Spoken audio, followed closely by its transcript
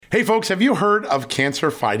Hey folks, have you heard of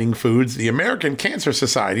cancer-fighting foods? The American Cancer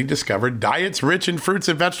Society discovered diets rich in fruits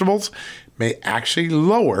and vegetables may actually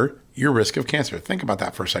lower your risk of cancer. Think about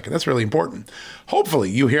that for a second. That's really important. Hopefully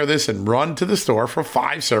you hear this and run to the store for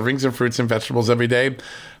 5 servings of fruits and vegetables every day.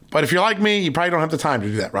 But if you're like me, you probably don't have the time to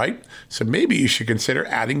do that, right? So maybe you should consider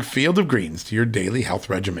adding Field of Greens to your daily health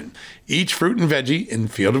regimen. Each fruit and veggie in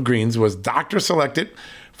Field of Greens was doctor selected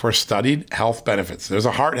for studied health benefits. There's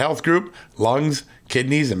a heart health group, lungs,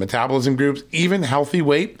 kidneys, and metabolism groups, even healthy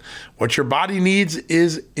weight. What your body needs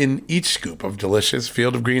is in each scoop of delicious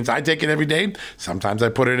Field of Greens. I take it every day. Sometimes I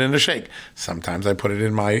put it in a shake. Sometimes I put it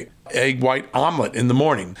in my egg white omelet in the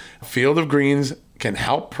morning. Field of Greens can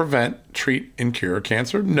help prevent, treat, and cure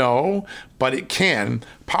cancer? No, but it can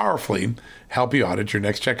powerfully help you out at your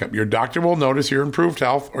next checkup. Your doctor will notice your improved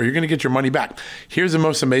health, or you're going to get your money back. Here's the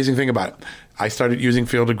most amazing thing about it. I started using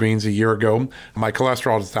Field of Greens a year ago. My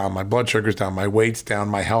cholesterol is down, my blood sugar's down, my weight's down,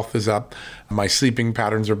 my health is up, my sleeping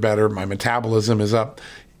patterns are better, my metabolism is up.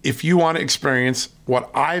 If you want to experience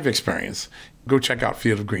what I've experienced, go check out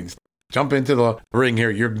Field of Greens. Jump into the ring here.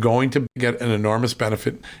 You're going to get an enormous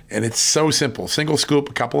benefit, and it's so simple. Single scoop,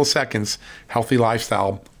 a couple of seconds, healthy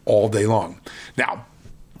lifestyle all day long. Now,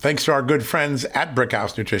 thanks to our good friends at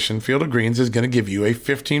Brickhouse Nutrition, Field of Greens is going to give you a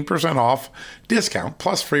 15% off discount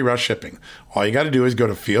plus free rush shipping. All you got to do is go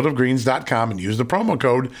to fieldofgreens.com and use the promo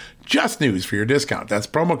code JUSTNEWS for your discount. That's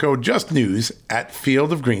promo code JUSTNEWS at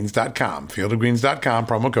fieldofgreens.com. Fieldofgreens.com,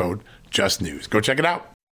 promo code JUSTNEWS. Go check it out.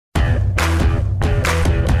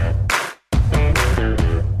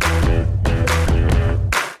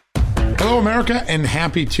 Hello, America, and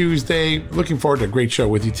happy Tuesday. Looking forward to a great show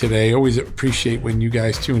with you today. Always appreciate when you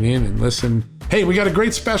guys tune in and listen. Hey, we got a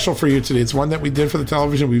great special for you today. It's one that we did for the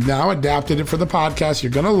television. We've now adapted it for the podcast.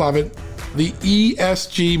 You're going to love it. The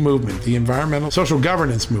ESG movement, the environmental social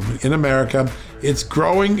governance movement in America. It's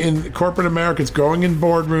growing in corporate America. It's growing in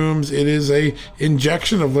boardrooms. It is a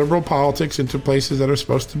injection of liberal politics into places that are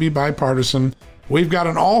supposed to be bipartisan. We've got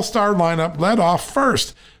an all-star lineup led off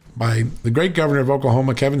first by the great governor of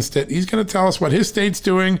Oklahoma, Kevin Stitt. He's going to tell us what his state's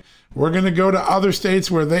doing. We're going to go to other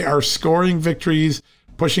states where they are scoring victories,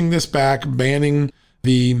 pushing this back, banning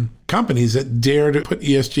the companies that dare to put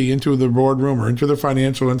ESG into the boardroom or into the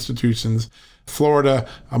financial institutions. Florida,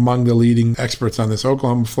 among the leading experts on this.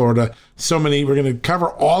 Oklahoma, Florida, so many. We're going to cover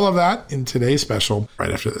all of that in today's special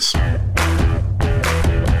right after this.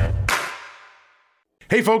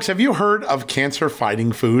 Hey folks, have you heard of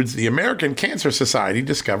cancer-fighting foods? The American Cancer Society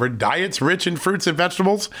discovered diets rich in fruits and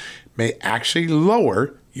vegetables may actually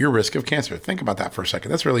lower your risk of cancer. Think about that for a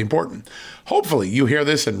second. That's really important. Hopefully you hear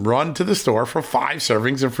this and run to the store for 5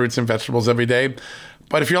 servings of fruits and vegetables every day.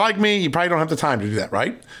 But if you're like me, you probably don't have the time to do that,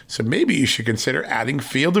 right? So maybe you should consider adding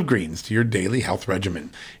Field of Greens to your daily health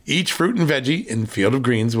regimen. Each fruit and veggie in Field of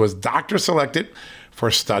Greens was doctor selected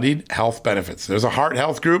for studied health benefits. There's a heart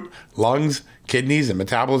health group, lungs, kidneys, and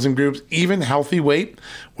metabolism groups, even healthy weight.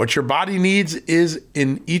 What your body needs is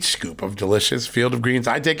in each scoop of delicious Field of Greens.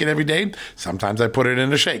 I take it every day. Sometimes I put it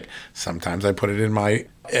in a shake. Sometimes I put it in my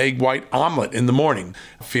egg white omelet in the morning.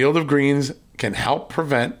 Field of Greens can help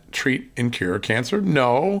prevent, treat, and cure cancer?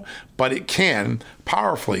 No, but it can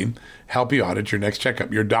powerfully help you out at your next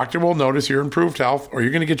checkup. Your doctor will notice your improved health, or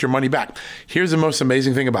you're going to get your money back. Here's the most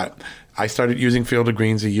amazing thing about it. I started using Field of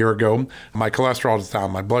Greens a year ago. My cholesterol is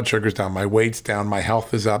down, my blood sugar's down, my weight's down, my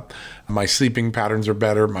health is up, my sleeping patterns are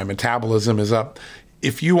better, my metabolism is up.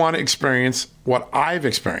 If you want to experience what I've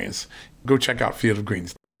experienced, go check out Field of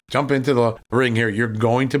Greens. Jump into the ring here. You're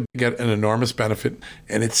going to get an enormous benefit,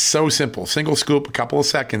 and it's so simple. Single scoop, a couple of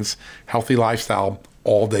seconds, healthy lifestyle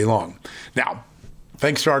all day long. Now,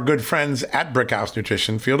 thanks to our good friends at Brickhouse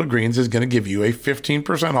Nutrition, Field of Greens is going to give you a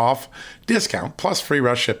 15% off discount plus free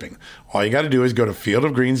rush shipping. All you got to do is go to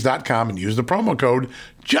fieldofgreens.com and use the promo code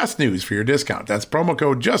JUSTNEWS for your discount. That's promo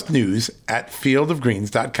code JUSTNEWS at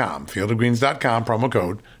fieldofgreens.com. Fieldofgreens.com, promo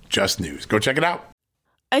code JUSTNEWS. Go check it out.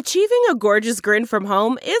 Achieving a gorgeous grin from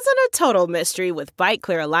home isn't a total mystery with Byte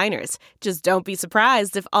Clear aligners. Just don't be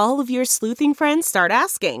surprised if all of your sleuthing friends start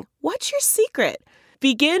asking, "What's your secret?"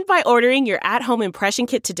 Begin by ordering your at-home impression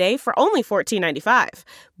kit today for only $14.95.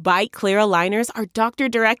 Byte Clear aligners are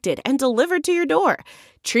doctor-directed and delivered to your door.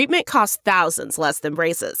 Treatment costs thousands less than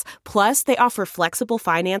braces. Plus, they offer flexible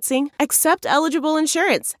financing, accept eligible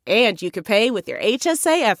insurance, and you can pay with your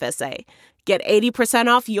HSA FSA. Get 80%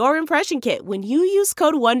 off your impression kit when you use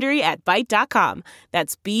code WONDERY at Byte.com.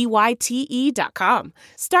 That's BYTE.com.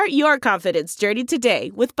 Start your confidence journey today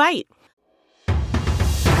with Byte.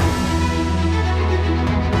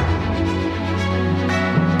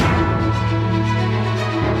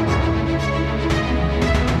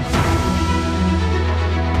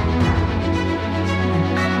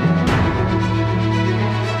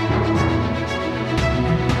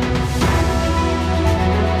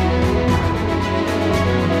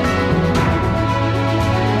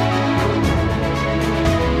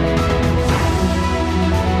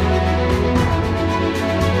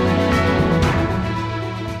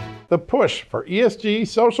 the push for ESG,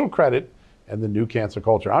 social credit, and the new cancer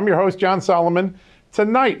culture. I'm your host, John Solomon.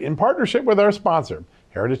 Tonight, in partnership with our sponsor,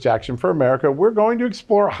 Heritage Action for America, we're going to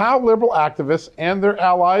explore how liberal activists and their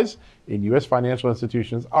allies in U.S. financial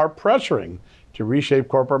institutions are pressuring to reshape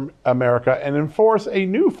corporate America and enforce a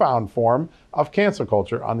newfound form of cancel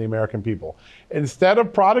culture on the American people. Instead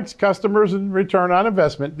of products, customers, and return on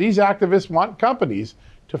investment, these activists want companies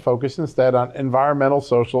to focus instead on environmental,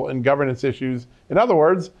 social, and governance issues. In other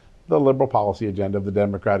words, the liberal policy agenda of the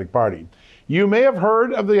Democratic Party. You may have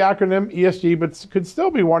heard of the acronym ESG, but could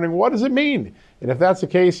still be wondering, what does it mean? And if that's the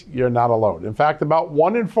case, you're not alone. In fact, about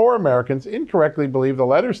 1 in 4 Americans incorrectly believe the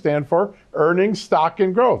letters stand for earnings, stock,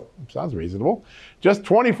 and growth. Sounds reasonable. Just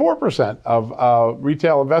 24% of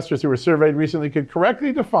retail investors who were surveyed recently could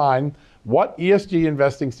correctly define what ESG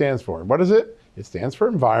investing stands for. What is it? It stands for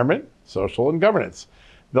environment, social, and governance.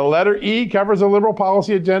 The letter E covers a liberal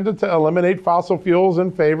policy agenda to eliminate fossil fuels in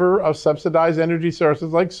favor of subsidized energy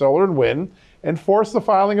sources like solar and wind, and force the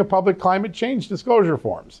filing of public climate change disclosure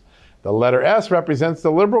forms. The letter S represents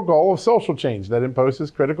the liberal goal of social change that imposes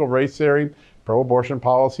critical race theory, pro-abortion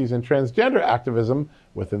policies, and transgender activism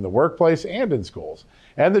within the workplace and in schools.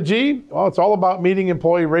 And the G, well, it's all about meeting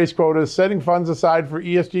employee race quotas, setting funds aside for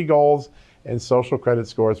ESG goals, and social credit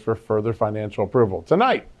scores for further financial approval.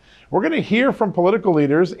 Tonight, we're going to hear from political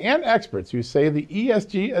leaders and experts who say the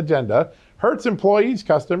ESG agenda hurts employees,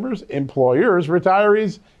 customers, employers,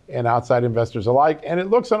 retirees, and outside investors alike, and it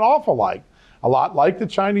looks an awful lot like the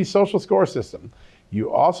Chinese social score system.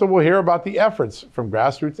 You also will hear about the efforts from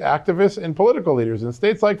grassroots activists and political leaders in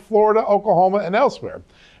states like Florida, Oklahoma, and elsewhere,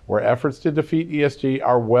 where efforts to defeat ESG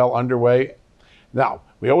are well underway. Now,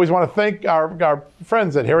 we always want to thank our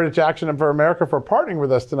friends at Heritage Action for America for partnering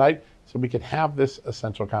with us tonight so we can have this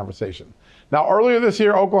essential conversation. Now, earlier this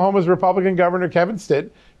year, Oklahoma's Republican Governor Kevin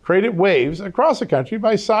Stitt created waves across the country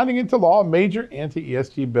by signing into law a major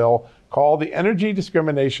anti-ESG bill called the Energy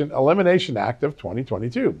Discrimination Elimination Act of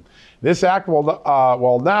 2022. This act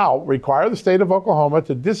will now require the state of Oklahoma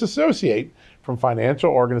to disassociate from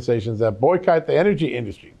financial organizations that boycott the energy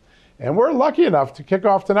industry. And we're lucky enough to kick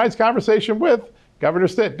off tonight's conversation with Governor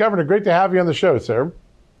Stitt. Governor, great to have you on the show, sir.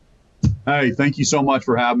 Hey, thank you so much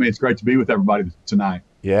for having me. It's great to be with everybody tonight.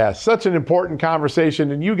 Yeah, such an important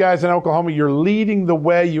conversation. And you guys in Oklahoma, you're leading the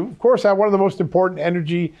way. You, of course, have one of the most important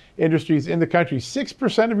energy industries in the country.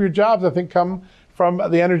 6% of your jobs, I think, come from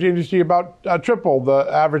the energy industry, about triple the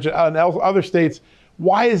average in other states.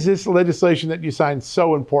 Why is this legislation that you signed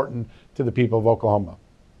so important to the people of Oklahoma?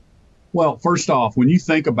 Well, first off, when you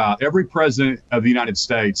think about every president of the United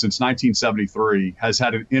States since 1973 has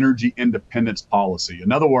had an energy independence policy.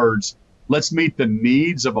 In other words, let's meet the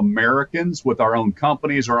needs of Americans with our own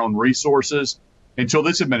companies, our own resources, until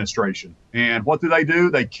this administration. And what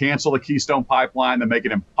do? They cancel the Keystone Pipeline. They make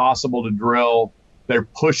it impossible to drill. They're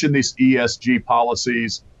pushing these ESG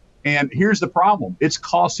policies. And here's the problem. It's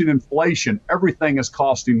costing inflation. Everything is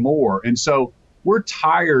costing more. And so we're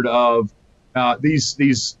tired of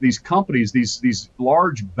these companies, these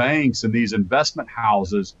large banks and these investment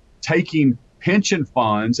houses taking pension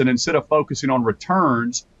funds and instead of focusing on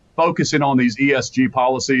returns, focusing on these ESG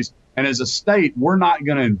policies. And as a state, we're not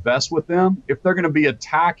going to invest with them if they're going to be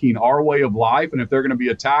attacking our way of life and if they're going to be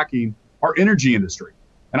attacking our energy industry.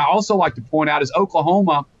 And I also like to point out is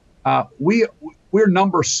Oklahoma, we're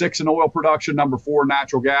number 6 in oil production, number 4 in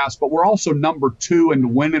natural gas, but we're also number 2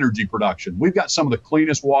 in wind energy production. We've got some of the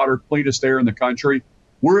cleanest water, cleanest air in the country.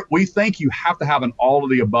 We think you have to have an all of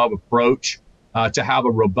the above approach to have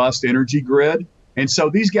a robust energy grid. And so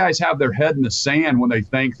these guys have their head in the sand when they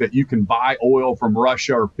think that you can buy oil from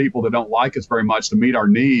Russia or people that don't like us very much to meet our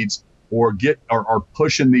needs or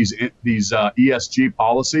pushing these ESG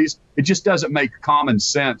policies. It just doesn't make common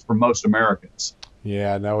sense for most Americans.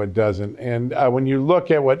 Yeah, no, it doesn't. And when you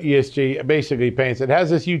look at what ESG basically paints, it has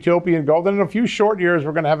this utopian goal. Then in a few short years,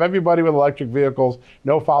 we're going to have everybody with electric vehicles,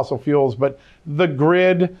 no fossil fuels. But the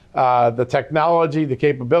grid, the technology, the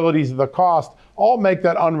capabilities, the cost, all make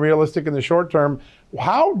that unrealistic in the short term.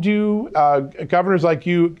 How do governors like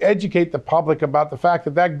you educate the public about the fact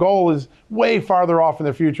that that goal is way farther off in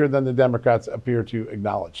the future than the Democrats appear to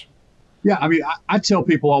acknowledge? Yeah, I mean, I tell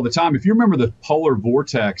people all the time, if you remember the polar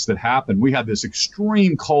vortex that happened, we had this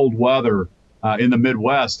extreme cold weather in the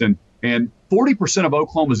Midwest, and 40% of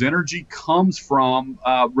Oklahoma's energy comes from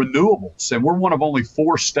renewables. And we're one of only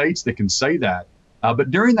 4 states that can say that.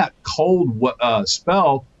 But during that cold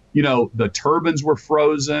spell, you know, the turbines were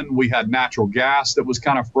frozen. We had natural gas that was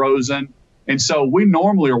kind of frozen. And so we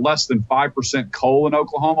normally are less than 5% coal in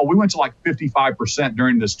Oklahoma. We went to like 55%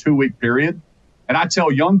 during this 2-week period. And I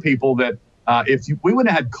tell young people that We wouldn't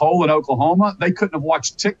have had coal in Oklahoma, they couldn't have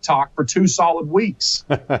watched TikTok for 2 solid weeks.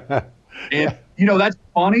 And, that's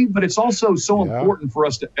funny, but it's also so important for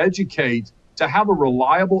us to educate, to have a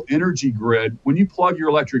reliable energy grid. When you plug your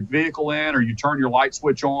electric vehicle in, or you turn your light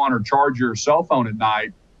switch on, or charge your cell phone at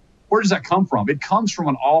night, where does that come from? It comes from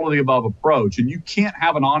an all of the above approach. And you can't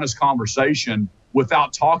have an honest conversation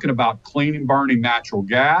without talking about clean and burning natural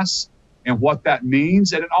gas and what that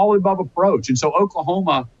means, and an all of the above approach. And so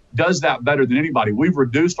Oklahoma does that better than anybody. We've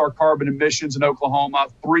reduced our carbon emissions in Oklahoma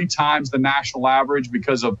 3 times the national average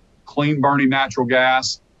because of clean burning natural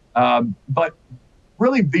gas. But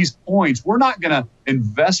really, these points, we're not going to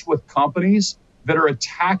invest with companies that are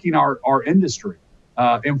attacking our industry.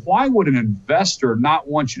 And why would an investor not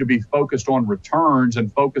want you to be focused on returns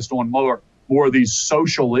and focused on more of these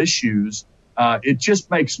social issues? It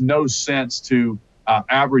just makes no sense to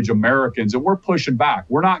average Americans, and we're pushing back.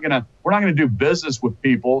 We're not gonna do business with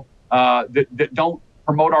people that don't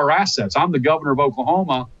promote our assets. I'm the governor of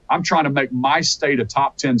Oklahoma. I'm trying to make my state a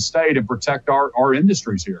top 10 state and protect our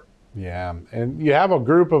industries here. Yeah, and you have a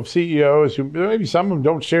group of CEOs who maybe some of them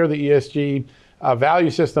don't share the ESG value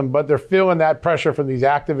system, but they're feeling that pressure from these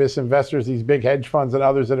activist investors, these big hedge funds and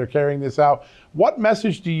others that are carrying this out. What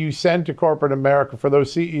message do you send to corporate America for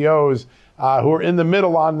those CEOs who are in the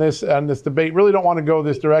middle on this debate, really don't want to go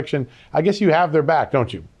this direction? I guess you have their back,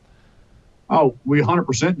 don't you? Oh, we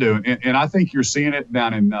 100% do. And I think you're seeing it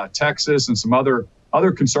down in Texas and some other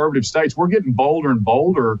conservative states. We're getting bolder and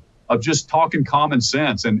bolder of just talking common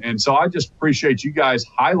sense. And so I just appreciate you guys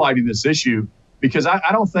highlighting this issue, because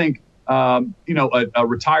I don't think a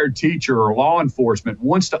retired teacher or law enforcement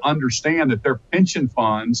wants to understand that their pension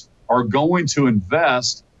funds are going to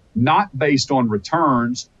invest not based on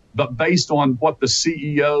returns, but based on what the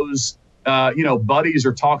CEOs, buddies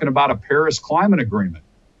are talking about, a Paris climate agreement.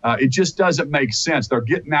 It just doesn't make sense. They're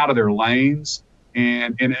getting out of their lanes.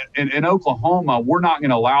 And in Oklahoma, we're not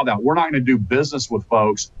going to allow that. We're not going to do business with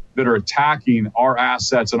folks that are attacking our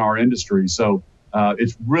assets and our industry. So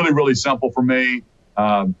it's really, really simple for me.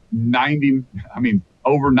 Over 90%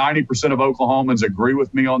 of Oklahomans agree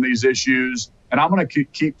with me on these issues. And I'm going to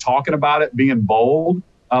keep talking about it, being bold.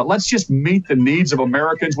 Let's just meet the needs of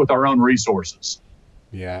Americans with our own resources.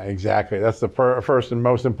 Yeah, exactly. That's the first and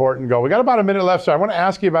most important goal. We got about a minute left, so I want to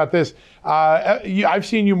ask you about this. I've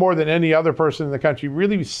seen you more than any other person in the country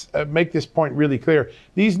really make this point really clear.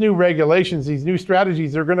 These new regulations, these new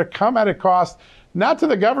strategies, they're going to come at a cost, not to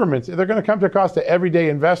the governments. They're going to come to a cost to everyday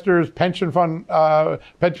investors, pension fund,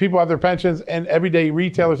 people have their pensions, and everyday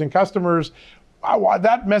retailers and customers.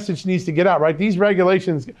 That message needs to get out, right? These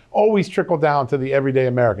regulations always trickle down to the everyday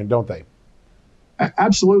American, don't they?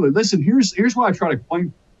 Absolutely. Listen, here's what I try to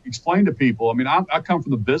explain to people. I mean, I come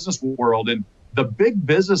from the business world, and the big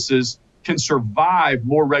businesses can survive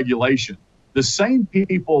more regulation. The same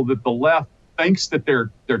people that the left thinks that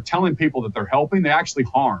they're telling people that they're helping, they actually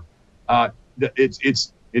harm.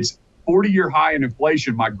 It's 40-year high in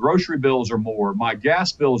inflation. My grocery bills are more. My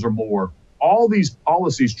gas bills are more. All these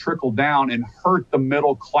policies trickle down and hurt the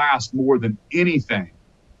middle class more than anything.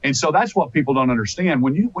 And so that's what people don't understand.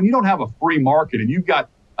 When you don't have a free market and you've got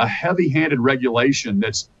a heavy-handed regulation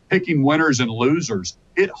that's picking winners and losers,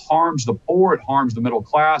 it harms the poor, it harms the middle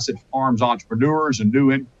class, it harms entrepreneurs and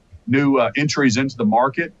new entries into the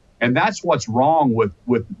market. And that's what's wrong with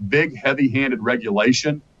big, heavy-handed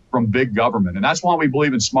regulation from big government. And that's why we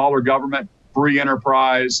believe in smaller government, free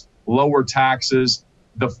enterprise, lower taxes,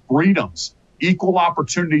 the freedoms, equal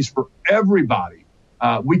opportunities for everybody.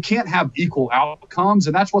 We can't have equal outcomes,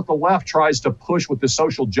 and that's what the left tries to push with the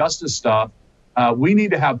social justice stuff. We need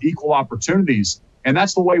to have equal opportunities, and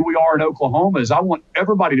that's the way we are in Oklahoma. Is I want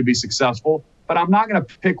everybody to be successful, but I'm not going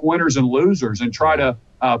to pick winners and losers and try to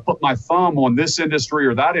put my thumb on this industry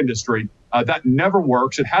or that industry. That never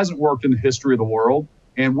works. It hasn't worked in the history of the world,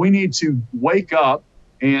 and we need to wake up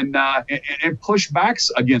and push back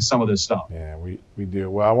against some of this stuff. Yeah, we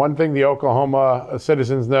do. Well, one thing the Oklahoma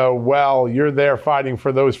citizens know well, you're there fighting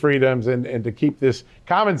for those freedoms and to keep this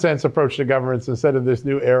common sense approach to governance instead of this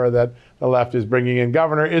new era that the left is bringing in.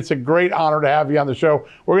 Governor, it's a great honor to have you on the show.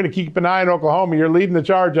 We're going to keep an eye on Oklahoma. You're leading the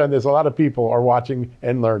charge on this. A lot of people are watching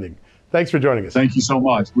and learning. Thanks for joining us. Thank you so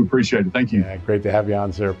much. We appreciate it. Thank you. Yeah, great to have you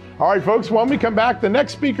on, sir. All right, folks, when we come back, the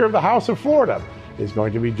next Speaker of the House of Florida is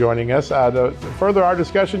going to be joining us. To further our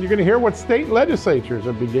discussion, you're going to hear what state legislatures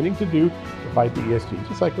are beginning to do to fight the ESG,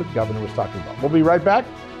 just like what the governor was talking about. We'll be right back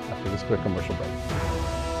after this quick commercial break.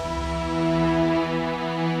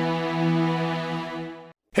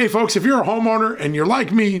 Hey folks, if you're a homeowner and you're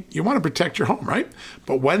like me, you want to protect your home, right?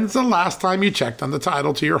 But when's the last time you checked on the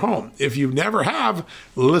title to your home? If you never have,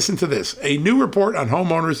 listen to this. A new report on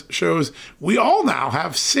homeowners shows we all now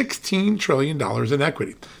have $16 trillion in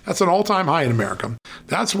equity. That's an all-time high in America.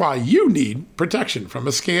 That's why you need protection from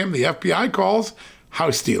a scam the FBI calls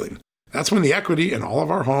house stealing. That's when the equity in all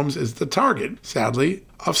of our homes is the target, sadly,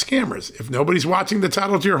 of scammers. If nobody's watching the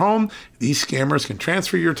title to your home, these scammers can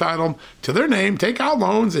transfer your title to their name, take out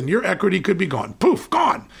loans, and your equity could be gone. Poof,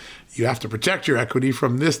 gone. You have to protect your equity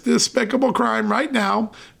from this despicable crime right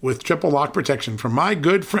now with triple lock protection from my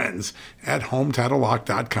good friends at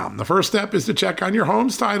HomeTitleLock.com. The first step is to check on your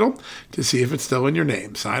home's title to see if it's still in your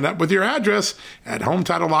name. Sign up with your address at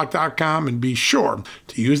HomeTitleLock.com and be sure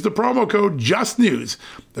to use the promo code JUSTNEWS.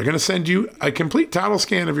 They're going to send you a complete title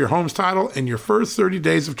scan of your home's title and your first 30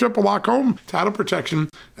 days of triple lock home title protection.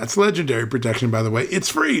 That's legendary protection, by the way. It's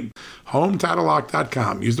free.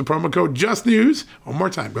 HomeTitleLock.com. Use the promo code JUSTNEWS. One more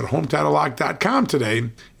time, go to HomeTitleLock.com today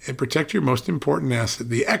and protect your most important asset,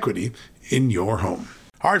 the equity in your home.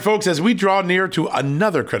 All right, folks, as we draw near to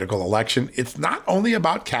another critical election, it's not only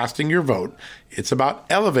about casting your vote, it's about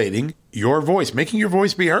elevating your voice, making your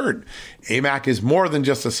voice be heard. AMAC is more than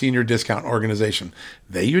just a senior discount organization.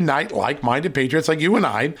 They unite like-minded patriots like you and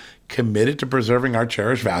I, committed to preserving our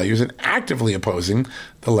cherished values and actively opposing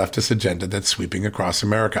the leftist agenda that's sweeping across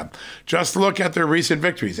America. Just look at their recent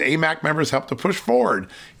victories. AMAC members helped to push forward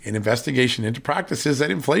an investigation into practices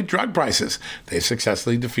that inflate drug prices. They've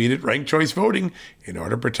successfully defeated ranked choice voting in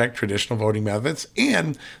order to protect traditional voting methods,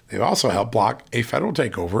 and they've also helped block a federal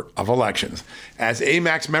takeover of elections. As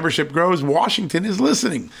AMAC's membership grows, Washington is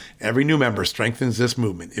listening. Every new member strengthens this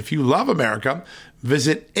movement. If you love America,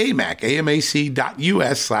 visit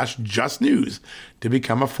amac.us/justnews to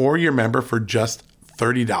become a 4-year member for just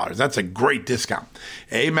 $30. That's a great discount.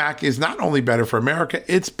 AMAC is not only better for America,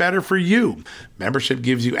 it's better for you. Membership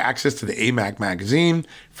gives you access to the AMAC magazine,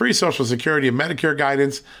 free Social Security and Medicare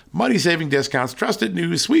guidance, money-saving discounts, trusted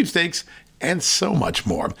news, sweepstakes, and so much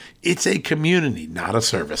more. It's a community, not a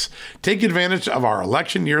service. Take advantage of our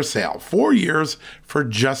election year sale, 4 years for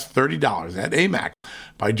just $30 at AMAC.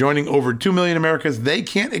 By joining over 2 million Americans, they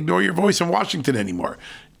can't ignore your voice in Washington anymore.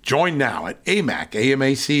 Join now at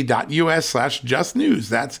amac.us/justnews.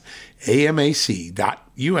 That's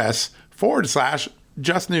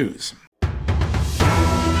amac.us/justnews.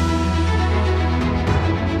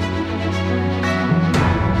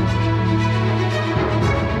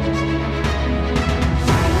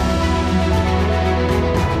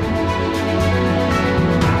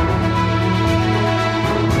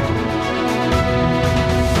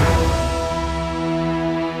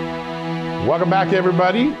 Welcome back,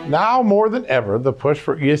 everybody. Now more than ever, the push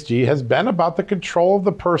for ESG has been about the control of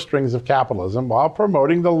the purse strings of capitalism while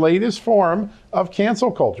promoting the latest form of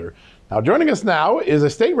cancel culture. Now, joining us now is a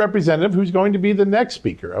state representative who's going to be the next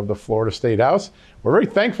speaker of the Florida State House. We're very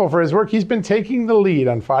thankful for his work. He's been taking the lead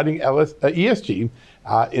on fighting ESG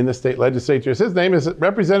in the state legislature. His name is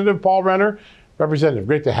Representative Paul Renner. Representative,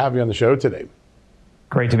 great to have you on the show today.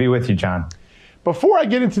 Great to be with you, John. Before I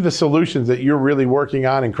get into the solutions that you're really working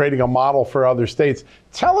on and creating a model for other states,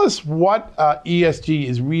 tell us what ESG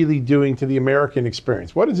is really doing to the American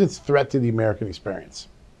experience. What is its threat to the American experience?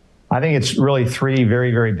 I think it's really three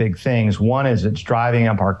very, very big things. One is it's driving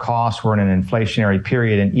up our costs. We're in an inflationary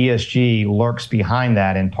period, and ESG lurks behind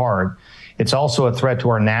that in part. It's also a threat to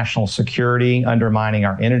our national security, undermining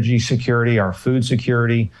our energy security, our food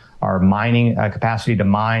security, our mining capacity to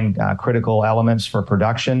mine critical elements for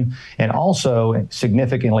production, and also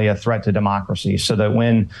significantly a threat to democracy. So that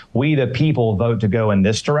when we, the people, vote to go in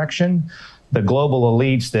this direction, the global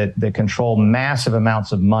elites that control massive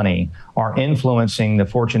amounts of money are influencing the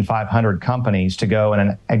Fortune 500 companies to go in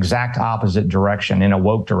an exact opposite direction, in a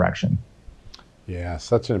woke direction. Yeah,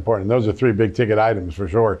 such an important. Those are three big ticket items for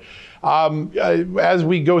sure. As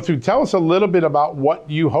we go through, tell us a little bit about what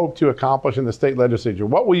you hope to accomplish in the state legislature.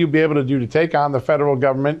 What will you be able to do to take on the federal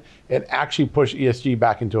government and actually push ESG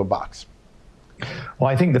back into a box? Well,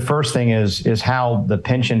 I think the first thing is how the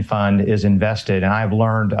pension fund is invested. And I've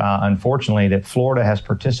learned, unfortunately, that Florida has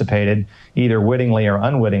participated, either wittingly or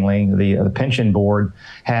unwittingly. The pension board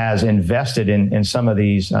has invested in some of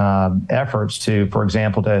these efforts to, for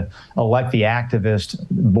example, to elect the activist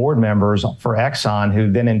board members for Exxon,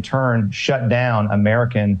 who then in turn shut down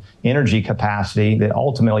American energy capacity that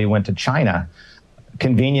ultimately went to China,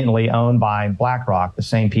 conveniently owned by BlackRock, the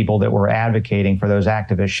same people that were advocating for those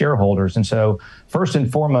activist shareholders. And so first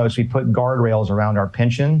and foremost, we put guardrails around our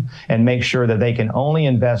pension and make sure that they can only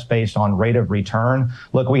invest based on rate of return.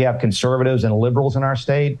 Look, we have conservatives and liberals in our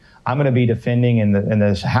state. I'm going to be defending in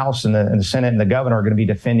the House and the Senate and the governor are going to be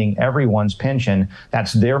defending everyone's pension.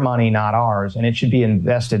 That's their money, not ours. And it should be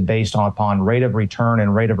invested based upon rate of return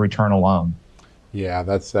and rate of return alone. Yeah,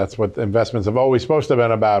 that's what investments have always supposed to have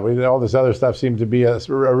been about. All this other stuff seemed to be a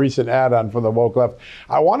recent add-on from the woke left.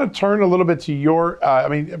 I want to turn a little bit to your,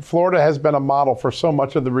 Florida has been a model for so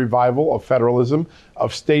much of the revival of federalism,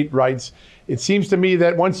 of state rights. It seems to me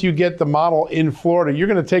that once you get the model in Florida, you're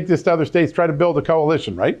going to take this to other states, try to build a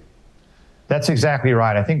coalition, right? That's exactly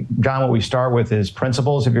right. I think, John, what we start with is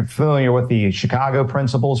principles. If you're familiar with the Chicago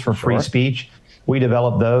principles for free speech, we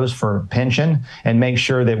develop those for pension and make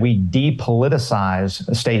sure that we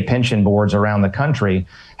depoliticize state pension boards around the country,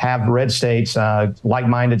 have red states,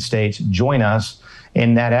 like-minded states join us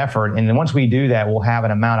in that effort. And then once we do that, we'll have an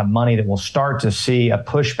amount of money that will start to see a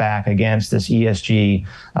pushback against this ESG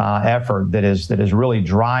effort that is really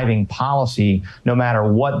driving policy no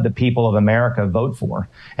matter what the people of America vote for.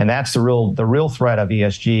 And that's the real threat of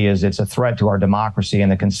ESG is it's a threat to our democracy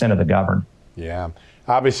and the consent of the governed. Yeah.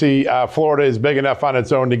 Obviously, Florida is big enough on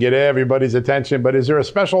its own to get everybody's attention, but is there a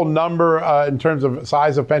special number in terms of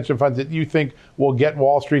size of pension funds that you think will get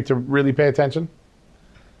Wall Street to really pay attention?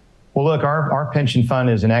 Well, look, our pension fund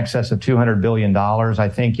is in excess of $200 billion. I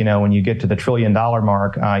think, when you get to the $1 trillion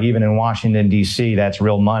mark, even in Washington, D.C., that's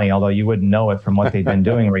real money, although you wouldn't know it from what they've been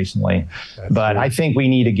doing recently. But true. I think we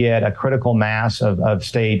need to get a critical mass of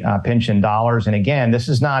state pension dollars. And again, this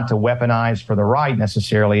is not to weaponize for the right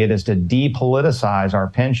necessarily. It is to depoliticize our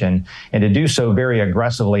pension and to do so very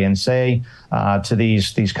aggressively and say to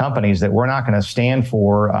these companies that we're not going to stand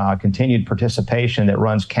for continued participation that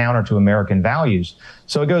runs counter to American values.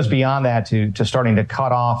 So it goes beyond that to starting to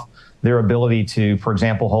cut off their ability to, for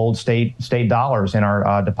example, hold state dollars in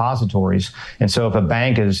our depositories. And so if a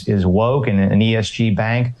bank is woke and an ESG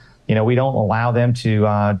bank, we don't allow them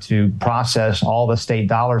to process all the state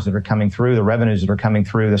dollars that are coming through, the revenues that are coming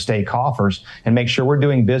through the state coffers, and make sure we're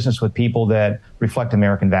doing business with people that reflect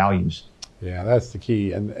American values. Yeah, that's the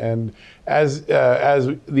key. And as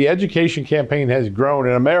the education campaign has grown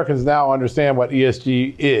and Americans now understand what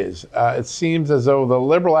ESG is, it seems as though the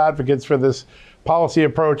liberal advocates for this policy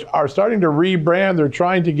approach are starting to rebrand. They're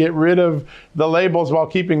trying to get rid of the labels while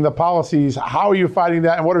keeping the policies. How are you fighting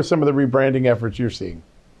that? And what are some of the rebranding efforts you're seeing?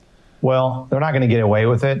 Well, they're not going to get away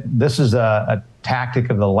with it. This is a tactic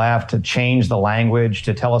of the left to change the language,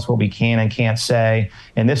 to tell us what we can and can't say.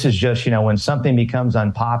 And this is just, when something becomes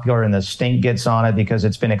unpopular and the stink gets on it because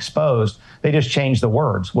it's been exposed, they just change the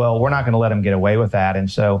words. Well, we're not going to let them get away with that. And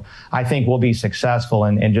so I think we'll be successful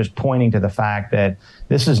in just pointing to the fact that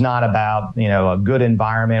this is not about, a good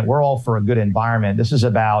environment. We're all for a good environment. This is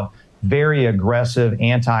about very aggressive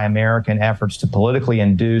anti-American efforts to politically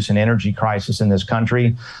induce an energy crisis in this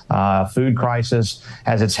country, food crisis,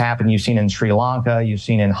 as it's happened. You've seen in Sri Lanka, you've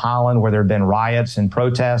seen in Holland where there have been riots and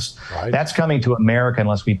protests. Right. That's coming to America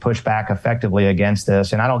unless we push back effectively against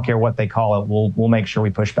this. And I don't care what they call it, we'll make sure we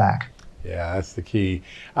push back. Yeah, that's the key.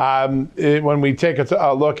 When we take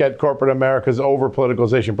a look at corporate America's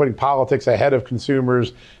over-politicalization, putting politics ahead of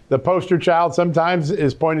consumers, the poster child sometimes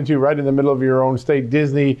is pointed to right in the middle of your own state,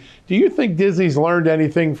 Disney. Do you think Disney's learned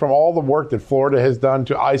anything from all the work that Florida has done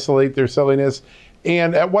to isolate their silliness?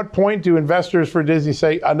 And at what point do investors for Disney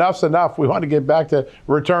say, enough's enough, we want to get back to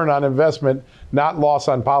return on investment, not loss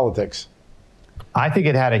on politics? I think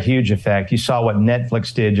it had a huge effect. You saw what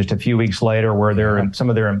Netflix did just a few weeks later, where some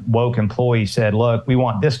of their woke employees said, look, we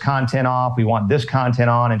want this content off, we want this content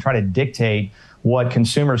on, and try to dictate what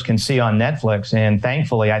consumers can see on Netflix. And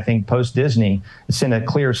thankfully, I think post-Disney, it sent a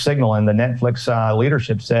clear signal, and the Netflix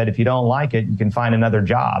leadership said, if you don't like it, you can find another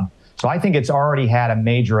job. So I think it's already had a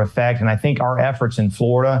major effect, and I think our efforts in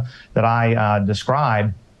Florida that I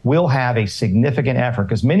described will have a significant effort,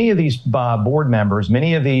 because many of these board members,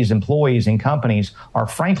 many of these employees in companies are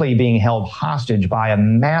frankly being held hostage by a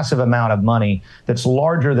massive amount of money that's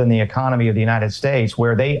larger than the economy of the United States,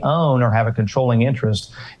 where they own or have a controlling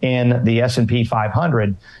interest in the S&P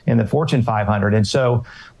 500, in the Fortune 500. And so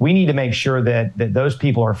we need to make sure that those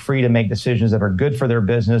people are free to make decisions that are good for their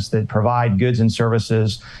business, that provide goods and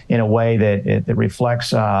services in a way that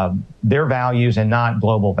reflects their values and not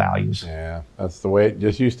global values. Yeah, that's the way it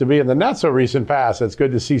just used to be in the not so recent past. It's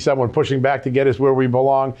good to see someone pushing back to get us where we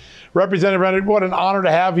belong. Representative Renner, what an honor to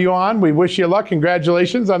have you on. We wish you luck.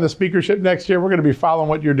 Congratulations on the speakership next year. We're going to be following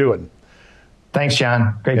what you're doing. Thanks,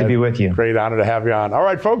 John. Great to be with you. Great honor to have you on. All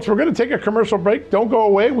right, folks, we're going to take a commercial break. Don't go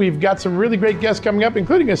away. We've got some really great guests coming up,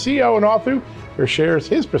 including a CEO and author who shares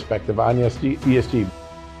his perspective on ESG.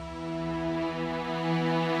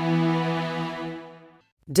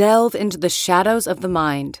 Delve into the shadows of the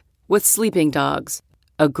mind with Sleeping Dogs,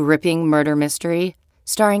 a gripping murder mystery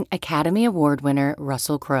starring Academy Award winner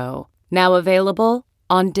Russell Crowe. Now available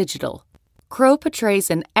on digital. Crowe portrays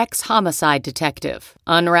an ex-homicide detective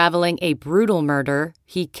unraveling a brutal murder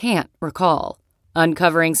he can't recall.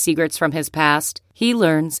 Uncovering secrets from his past, he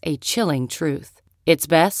learns a chilling truth. It's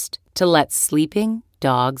best to let sleeping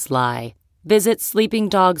dogs lie. Visit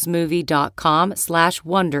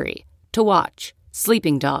sleepingdogsmovie.com/Wondery to watch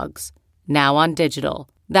Sleeping Dogs, now on digital.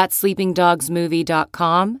 That's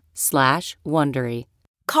sleepingdogsmovie.com/Wondery.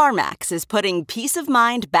 CarMax is putting peace of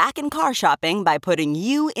mind back in car shopping by putting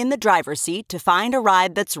you in the driver's seat to find a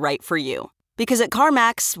ride that's right for you. Because at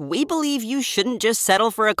CarMax, we believe you shouldn't just settle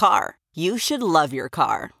for a car. You should love your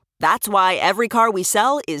car. That's why every car we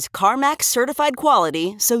sell is CarMax certified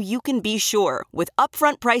quality, so you can be sure with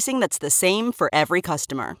upfront pricing that's the same for every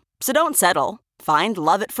customer. So don't settle. Find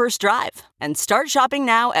love at first drive and start shopping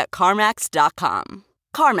now at CarMax.com.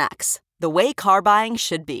 CarMax, the way car buying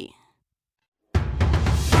should be.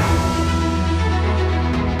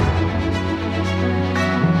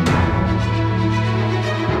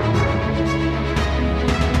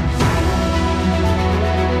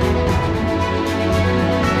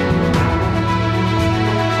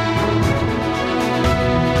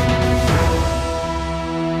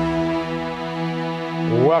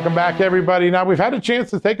 Welcome back, everybody. Now, we've had a chance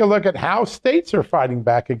to take a look at how states are fighting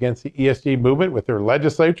back against the ESG movement with their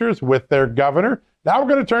legislatures, with their governor. Now we're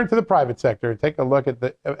going to turn to the private sector and take a look at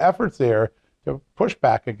the efforts there to push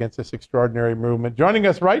back against this extraordinary movement. Joining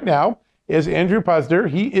us right now is Andrew Puzder.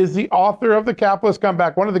 He is the author of The Capitalist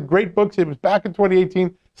Comeback, one of the great books. It was back in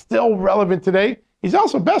 2018, still relevant today. He's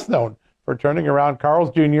also best known for turning around Carl's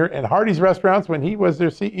Jr. and Hardee's restaurants when he was their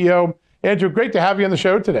CEO. Andrew, great to have you on the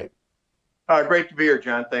show today. Great to be here,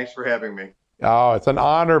 John. Thanks for having me. Oh, it's an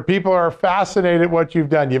honor. People are fascinated what you've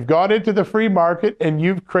done. You've gone into the free market and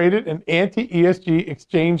you've created an anti-ESG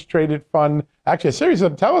exchange-traded fund. Actually, a series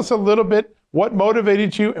of them. Tell us a little bit what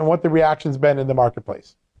motivated you and what the reaction's been in the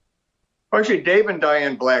marketplace. Actually, Dave and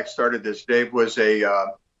Diane Black started this. Dave was an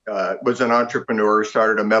entrepreneur,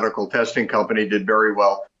 started a medical testing company, did very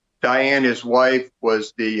well. Diane, his wife,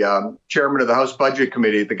 was the chairman of the House Budget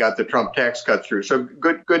Committee that got the Trump tax cut through. So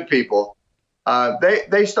good people.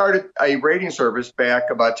 They started a rating service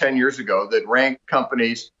back about 10 years ago that ranked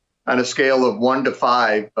companies on a scale of 1 to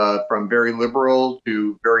 5, from very liberal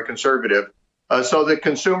to very conservative, so that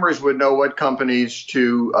consumers would know what companies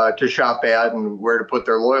to shop at and where to put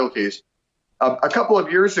their loyalties. A couple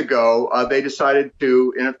of years ago, they decided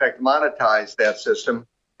to, in effect, monetize that system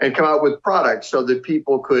and come out with products so that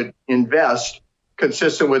people could invest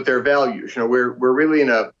consistent with their values. You know, we're really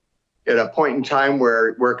at a point in time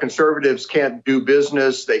where conservatives can't do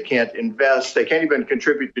business, they can't invest, they can't even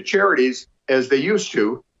contribute to charities as they used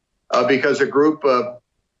to, because a group of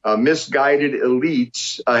misguided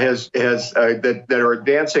elites that are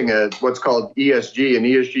advancing what's called ESG, an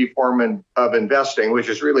ESG form of investing, which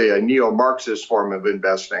is really a neo-Marxist form of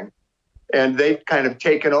investing. And they've kind of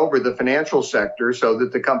taken over the financial sector so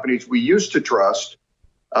that the companies we used to trust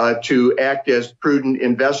to act as prudent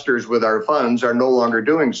investors with our funds are no longer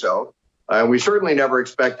doing so. We certainly never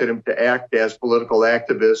expected them to act as political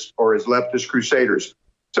activists or as leftist crusaders.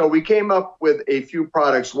 So we came up with a few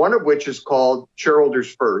products, one of which is called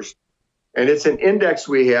Shareholders First. And it's an index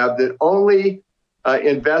we have that only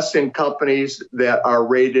invests in companies that are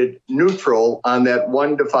rated neutral on that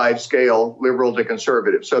 1 to 5 scale, liberal to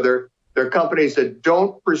conservative. So they're companies that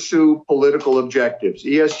don't pursue political objectives.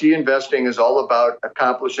 ESG investing is all about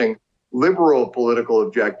accomplishing liberal political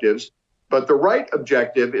objectives, but the right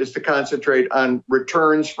objective is to concentrate on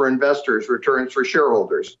returns for investors, returns for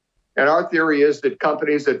shareholders. And our theory is that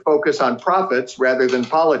companies that focus on profits rather than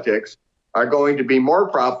politics are going to be more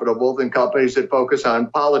profitable than companies that focus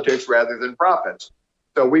on politics rather than profits.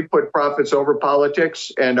 So we put profits over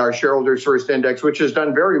politics, and our Shareholders First Index, which has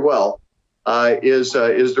done very well, is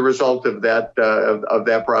the result of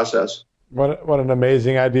that process. What an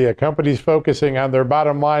amazing idea. Companies focusing on their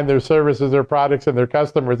bottom line, their services, their products, and their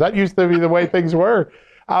customers. That used to be the way things were.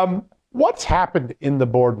 What's happened in the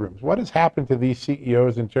boardrooms? What has happened to these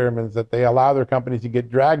CEOs and chairmen that they allow their companies to get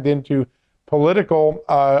dragged into political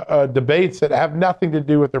debates that have nothing to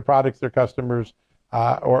do with their products, their customers,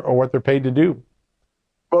 or what they're paid to do?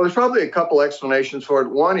 Well, there's probably a couple explanations for it.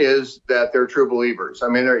 One is that they're true believers. I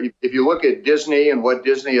mean, if you look at Disney and what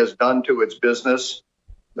Disney has done to its business,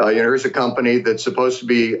 Here's a company that's supposed to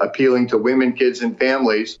be appealing to women, kids, and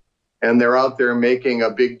families, and they're out there making a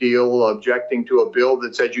big deal, objecting to a bill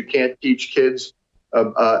that said you can't teach kids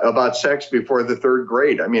about sex before the third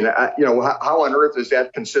grade. I mean, how on earth is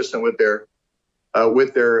that consistent with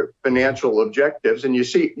their financial objectives? And you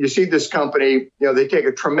see this company, they take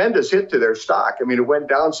a tremendous hit to their stock. I mean, it went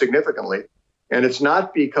down significantly. And it's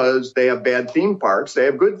not because they have bad theme parks. They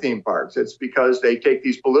have good theme parks. It's because they take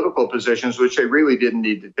these political positions, which they really didn't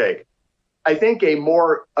need to take. I think a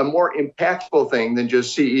more impactful thing than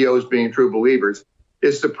just CEOs being true believers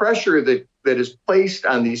is the pressure that is placed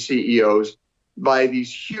on these CEOs by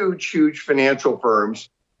these huge financial firms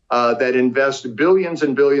that invest billions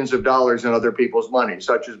and billions of dollars in other people's money,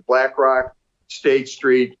 such as BlackRock, State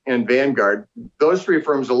Street, and Vanguard. Those three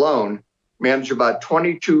firms alone manage about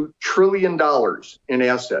 $22 trillion in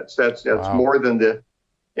assets. That's wow. More than the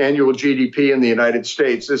annual GDP in the United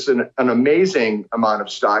States. This is an amazing amount of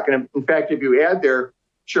stock. And in fact, if you add their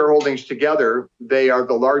shareholdings together, they are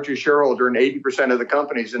the largest shareholder in 80% of the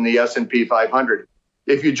companies in the S&P 500.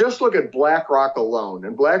 If you just look at BlackRock alone,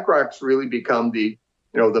 and BlackRock's really become the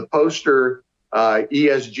poster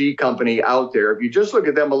ESG company out there. If you just look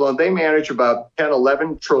at them alone, they manage about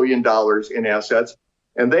 $11 trillion in assets.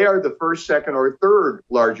 And they are the first, second, or third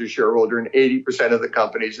largest shareholder in 80% of the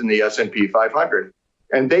companies in the S&P 500.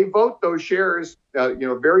 And they vote those shares,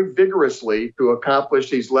 very vigorously to accomplish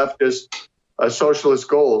these leftist socialist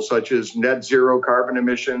goals, such as net zero carbon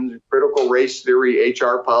emissions, critical race theory,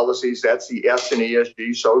 HR policies. That's the S in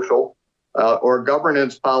ESG, social, or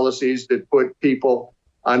governance policies that put people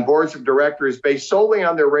on boards of directors based solely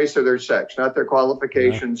on their race or their sex, not their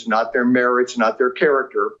qualifications, not their merits, not their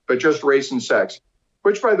character, but just race and sex.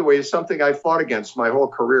 Which, by the way, is something I fought against my whole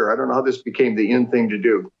career. I don't know how this became the in thing to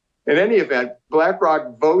do. In any event,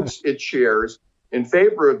 BlackRock votes its shares in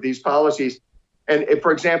favor of these policies. And if,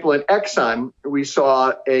 for example, in Exxon, we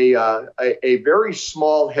saw a very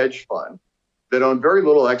small hedge fund that owned very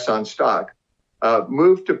little Exxon stock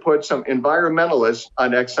move to put some environmentalists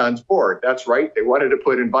on Exxon's board. That's right. They wanted to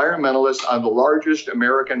put environmentalists on the largest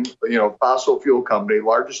American, fossil fuel company,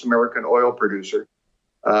 largest American oil producer.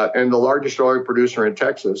 And the largest oil producer in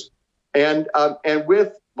Texas. And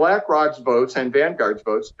with BlackRock's votes and Vanguard's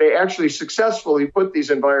votes, they actually successfully put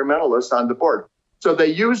these environmentalists on the board. So they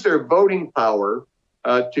use their voting power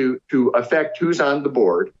to affect who's on the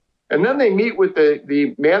board. And then they meet with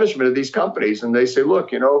the management of these companies and they say,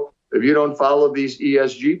 look, if you don't follow these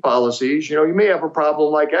ESG policies, you may have a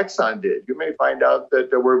problem like Exxon did. You may find out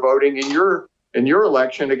that we're voting in your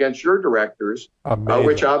election against your directors,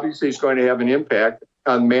 which obviously is going to have an impact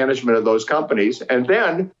on management of those companies. And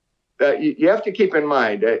then you have to keep in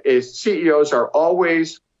mind, CEOs are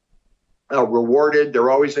always rewarded. They're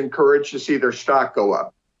always encouraged to see their stock go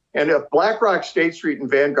up. And if BlackRock, State Street, and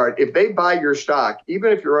Vanguard, if they buy your stock,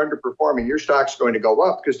 even if you're underperforming, your stock's going to go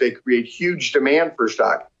up because they create huge demand for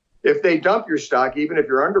stock. If they dump your stock, even if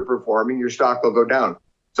you're underperforming, your stock will go down.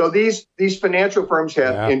 So these financial firms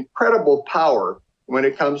have incredible power when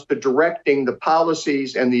it comes to directing the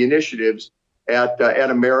policies and the initiatives at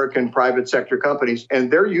American private sector companies,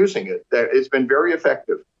 and they're using it. It's been very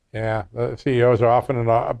effective. Yeah, the CEOs are often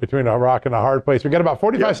between a rock and a hard place. We've got about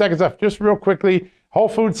 45 seconds left. Just real quickly, Whole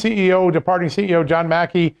Foods departing CEO John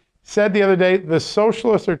Mackey said the other day, the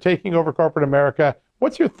socialists are taking over corporate America.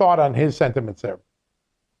 What's your thought on his sentiments there?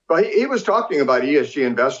 Well, he was talking about ESG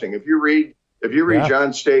investing. If you read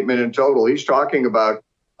John's statement in total, he's talking about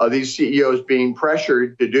these CEOs being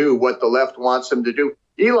pressured to do what the left wants them to do.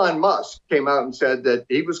 Elon Musk came out and said that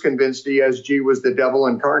he was convinced ESG was the devil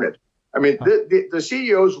incarnate. I mean, the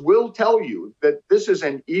CEOs will tell you that this is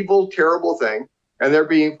an evil, terrible thing, and they're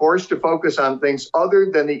being forced to focus on things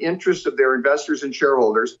other than the interests of their investors and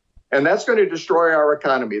shareholders. And that's going to destroy our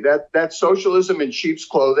economy. That's socialism in sheep's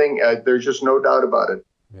clothing. There's just no doubt about it.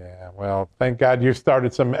 Yeah, well, thank God you've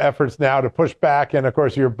started some efforts now to push back. And of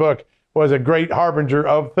course, your book was a great harbinger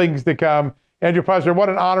of things to come. Andrew Puzder, what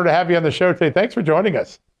an honor to have you on the show today. Thanks for joining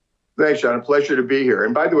us. Thanks, John. A pleasure to be here.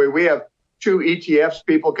 And by the way, we have 2 ETFs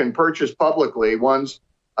people can purchase publicly. One's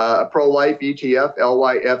a pro-life ETF,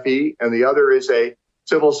 LYFE, and the other is a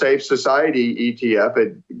Civil Safe Society ETF.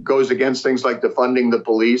 It goes against things like defunding the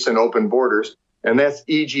police and open borders. And that's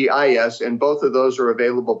EGIS, and both of those are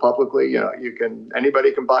available publicly.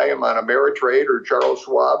 Anybody can buy them on Ameritrade or Charles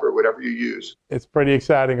Schwab or whatever you use. It's pretty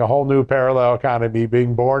exciting, a whole new parallel economy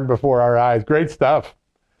being born before our eyes. Great stuff.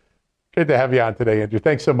 Good to have you on today, Andrew.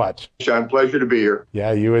 Thanks so much. Sean, pleasure to be here.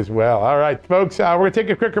 Yeah, you as well. All right, folks, we're going to take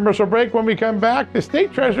a quick commercial break. When we come back, the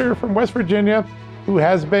state treasurer from West Virginia, who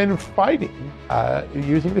has been fighting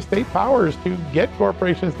using the state powers to get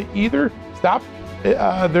corporations to either stop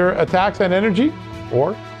their attacks on energy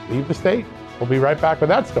or leave the state. We'll be right back with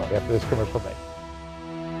that story after this commercial break.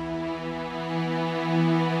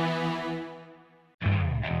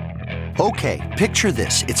 Okay, picture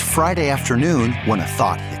this. It's Friday afternoon when a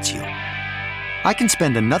thought hits you. I can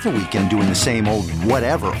spend another weekend doing the same old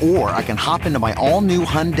whatever, or I can hop into my all-new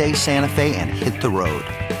Hyundai Santa Fe and hit the road.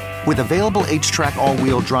 With available H-Track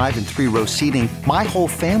all-wheel drive and 3-row seating, my whole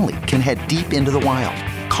family can head deep into the wild.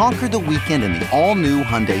 Conquer the weekend in the all-new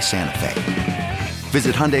Hyundai Santa Fe.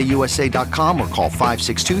 Visit HyundaiUSA.com or call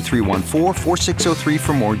 562-314-4603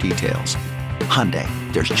 for more details. Hyundai,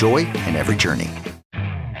 there's joy in every journey.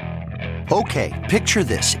 Okay, picture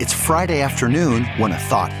this. It's Friday afternoon when a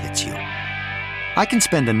thought hits you. I can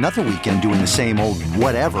spend another weekend doing the same old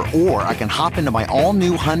whatever, or I can hop into my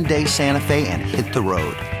all-new Hyundai Santa Fe and hit the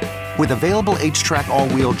road. With available H-Track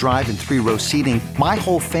all-wheel drive and 3-row seating, my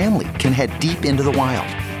whole family can head deep into the wild.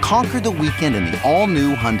 Conquer the weekend in the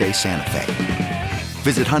all-new Hyundai Santa Fe.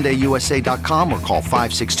 Visit HyundaiUSA.com or call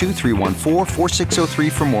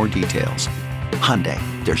 562-314-4603 for more details. Hyundai,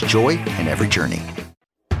 there's joy in every journey.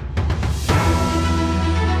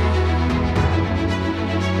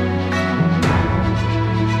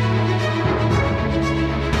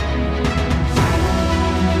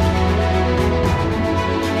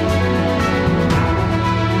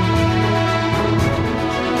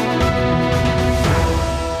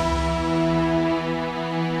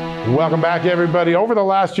 Welcome back, everybody. Over the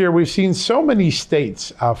last year, we've seen so many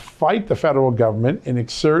states fight the federal government and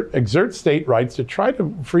exert state rights to try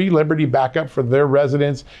to free liberty back up for their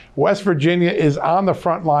residents. West Virginia is on the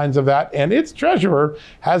front lines of that, and its treasurer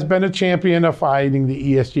has been a champion of fighting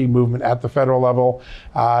the ESG movement at the federal level.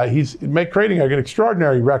 He's creating an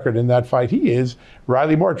extraordinary record in that fight. He is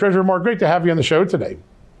Riley Moore. Treasurer Moore, great to have you on the show today.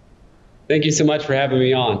 Thank you so much for having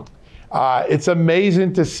me on. It's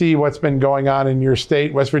amazing to see what's been going on in your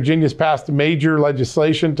state. West Virginia's passed major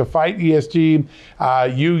legislation to fight ESG.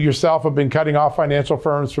 You yourself have been cutting off financial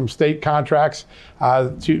firms from state contracts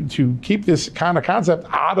to keep this kind of concept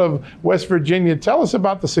out of West Virginia. Tell us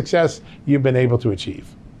about the success you've been able to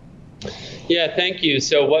achieve. Yeah, thank you.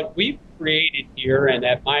 So what we created here, and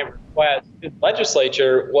at my request, the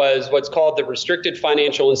legislature, was what's called the Restricted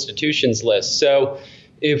Financial Institutions List. So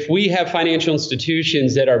if we have financial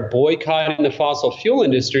institutions that are boycotting the fossil fuel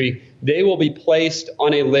industry, they will be placed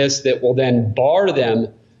on a list that will then bar them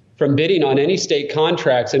from bidding on any state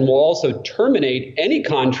contracts, and will also terminate any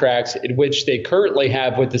contracts in which they currently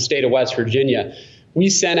have with the state of West Virginia. We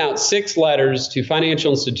sent out 6 letters to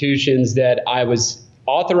financial institutions that I was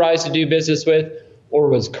authorized to do business with or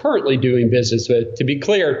was currently doing business with. To be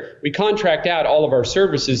clear, we contract out all of our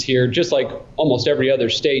services here, just like almost every other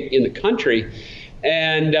state in the country.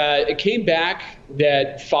 And it came back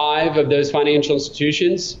that 5 of those financial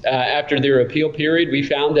institutions, after their appeal period, we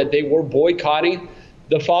found that they were boycotting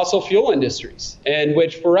the fossil fuel industries, and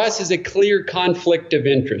which for us is a clear conflict of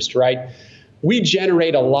interest, right? We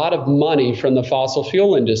generate a lot of money from the fossil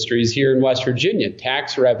fuel industries here in West Virginia,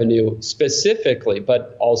 tax revenue specifically,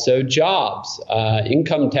 but also jobs,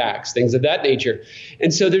 income tax, things of that nature.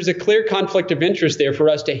 And so there's a clear conflict of interest there for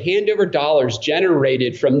us to hand over dollars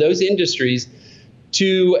generated from those industries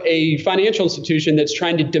to a financial institution that's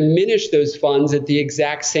trying to diminish those funds at the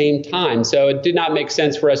exact same time. So it did not make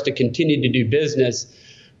sense for us to continue to do business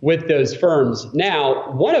with those firms. Now,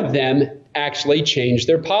 one of them actually changed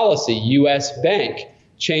their policy. U.S. Bank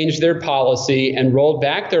changed their policy and rolled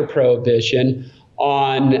back their prohibition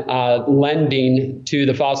on lending to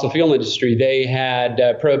the fossil fuel industry. They had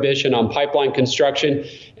prohibition on pipeline construction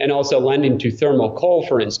and also lending to thermal coal,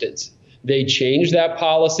 for instance. They changed that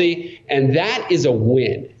policy, and that is a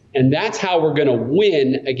win. And that's how we're going to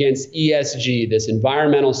win against ESG, this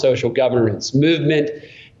environmental social governance movement.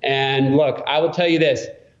 And look, I will tell you this,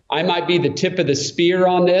 I might be the tip of the spear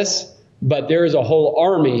on this, but there is a whole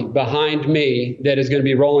army behind me that is going to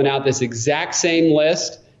be rolling out this exact same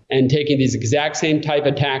list and taking these exact same type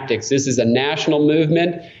of tactics. This is a national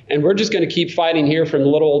movement, and we're just going to keep fighting here from the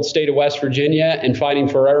little old state of West Virginia and fighting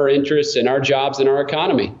for our interests and our jobs and our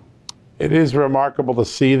economy. It is remarkable to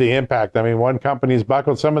see the impact. I mean, one company's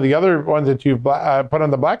buckled. Some of the other ones that you've put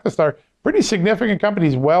on the blacklist are pretty significant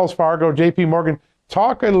companies, Wells Fargo, JP Morgan.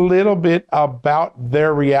 Talk a little bit about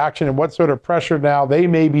their reaction and what sort of pressure now they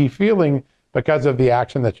may be feeling because of the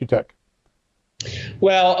action that you took.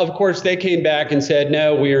 Well, of course, they came back and said,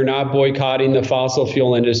 no, we are not boycotting the fossil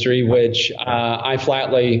fuel industry, which I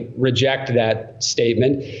flatly reject that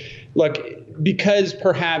statement. Look, because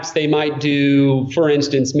perhaps they might do, for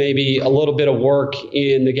instance, maybe a little bit of work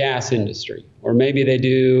in the gas industry, or maybe they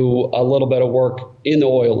do a little bit of work in the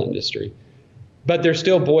oil industry. but they're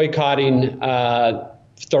still boycotting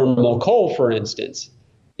thermal coal, for instance.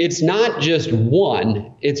 It's not just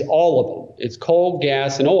one, it's all of them. It's coal,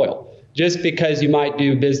 gas, and oil. Just because you might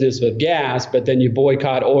do business with gas, but then you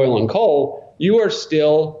boycott oil and coal, you are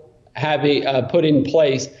still having put in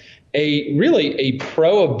place a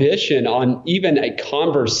prohibition on even a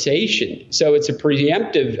conversation. So it's a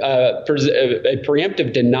preemptive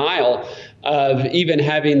denial of even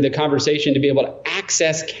having the conversation to be able to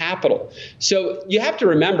access capital. So you have to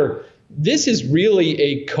remember, this is really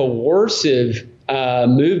a coercive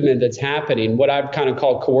movement that's happening, what I've kind of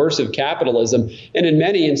called coercive capitalism. And in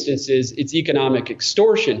many instances, it's economic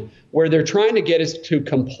extortion, where they're trying to get us to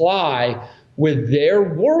comply with their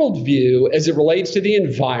worldview as it relates to the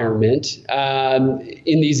environment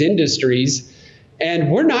in these industries.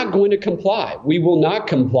 And we're not going to comply. We will not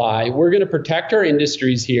comply. We're going to protect our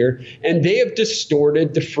industries here. And they have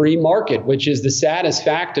distorted the free market, which is the saddest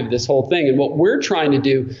fact of this whole thing. And what we're trying to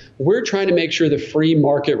do, we're trying to make sure the free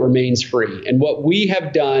market remains free. And what we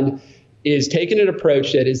have done is taken an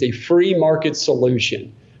approach that is a free market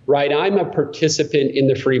solution. Right? I'm a participant in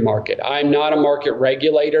the free market. I'm not a market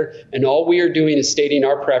regulator, and all we are doing is stating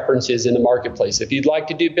our preferences in the marketplace. If you'd like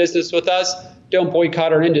to do business with us, don't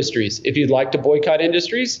boycott our industries. If you'd like to boycott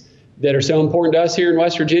industries that are so important to us here in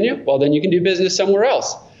West Virginia, well, then you can do business somewhere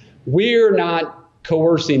else. We're not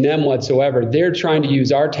coercing them whatsoever. They're trying to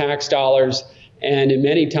use our tax dollars and in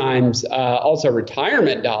many times also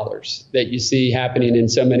retirement dollars that you see happening in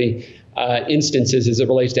so many instances as it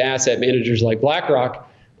relates to asset managers like BlackRock,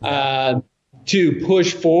 to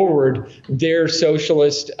push forward their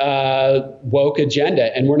socialist woke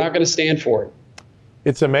agenda. And we're not going to stand for it.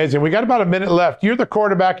 It's amazing. We got about a minute left. You're the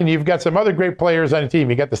quarterback, and you've got some other great players on the team.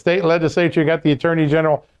 You got the state legislature, you got the attorney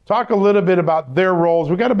general. Talk a little bit about their roles.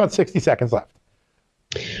 We got about 60 seconds left.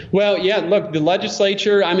 Well, yeah, look, the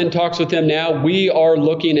legislature, I'm in talks with them now. We are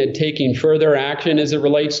looking at taking further action as it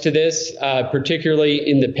relates to this, particularly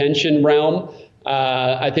in the pension realm.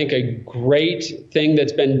 I think a great thing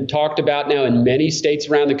that's been talked about now in many states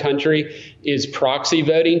around the country is proxy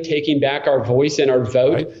voting, taking back our voice and our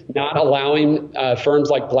vote, right. Not allowing firms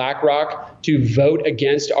like BlackRock to vote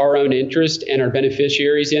against our own interest and our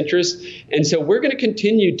beneficiaries' interest. And so we're going to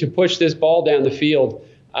continue to push this ball down the field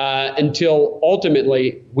until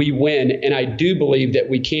ultimately we win. And I do believe that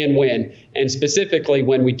we can win. And specifically,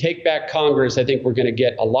 when we take back Congress, I think we're going to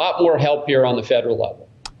get a lot more help here on the federal level.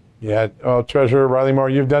 Yeah, Treasurer Riley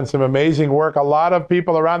Moore, you've done some amazing work. A lot of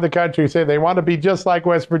people around the country say they want to be just like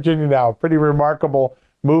West Virginia now. Pretty remarkable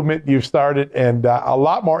movement you've started, and a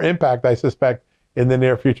lot more impact, I suspect, in the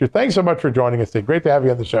near future. Thanks so much for joining us today. Great to have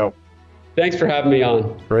you on the show. Thanks for having me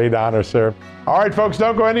on. Great honor, sir. All right, folks,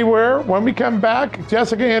 don't go anywhere. When we come back,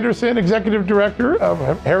 Jessica Anderson, Executive Director of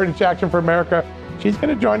Heritage Action for America, she's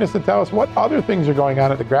going to join us to tell us what other things are going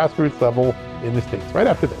on at the grassroots level in the states. Right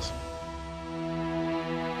after this.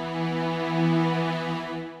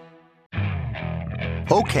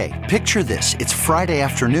 Okay, picture this. It's Friday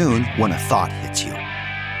afternoon when a thought hits you.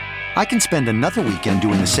 I can spend another weekend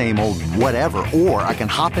doing the same old whatever, or I can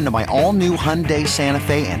hop into my all-new Hyundai Santa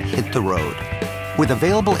Fe and hit the road. With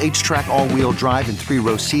available H-Track all-wheel drive and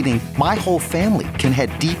 3-row seating, my whole family can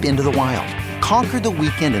head deep into the wild. Conquer the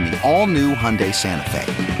weekend in the all-new Hyundai Santa Fe.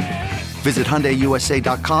 Visit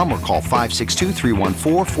HyundaiUSA.com or call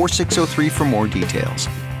 562-314-4603 for more details.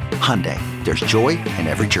 Hyundai, there's joy in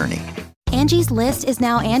every journey. Angie's List is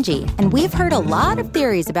now Angie, and we've heard a lot of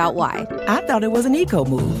theories about why. I thought it was an eco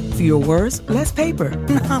move. Fewer words, less paper.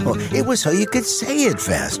 No, it was so you could say it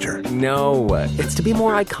faster. No, it's to be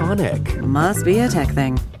more iconic. Must be a tech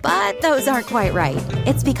thing. But those aren't quite right.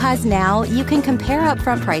 It's because now you can compare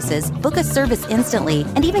upfront prices, book a service instantly,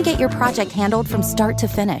 and even get your project handled from start to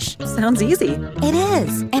finish. Sounds easy. It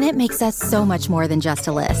is, and it makes us so much more than just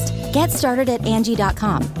a list. Get started at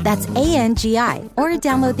Angie.com. That's ANGI, or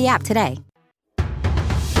download the app today.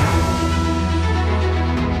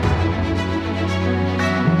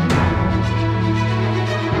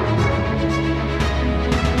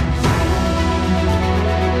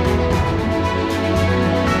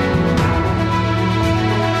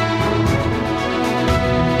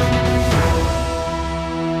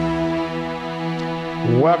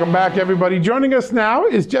 Welcome back, everybody. Joining us now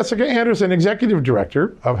is Jessica Anderson, Executive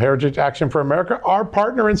Director of Heritage Action for America, our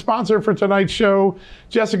partner and sponsor for tonight's show.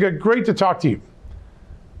 Jessica, great to talk to you.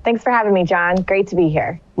 Thanks for having me, John. Great to be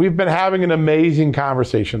here. We've been having an amazing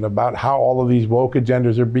conversation about how all of these woke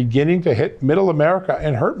agendas are beginning to hit middle America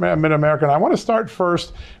and hurt middle America. And I want to start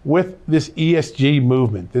first with this ESG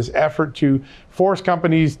movement, this effort to force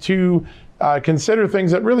companies to consider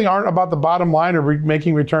things that really aren't about the bottom line or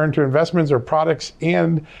making return to investments or products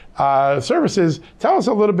and services. Tell us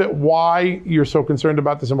a little bit why you're so concerned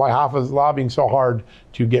about this and why Hoffa is lobbying so hard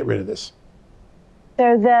to get rid of this.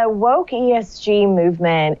 So the woke ESG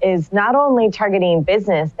movement is not only targeting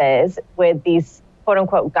businesses with these quote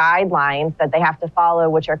unquote guidelines that they have to follow,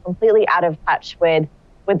 which are completely out of touch with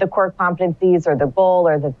the core competencies or the goal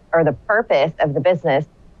or the purpose of the business,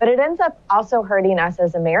 but it ends up also hurting us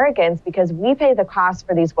as Americans because we pay the cost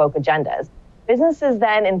for these woke agendas. Businesses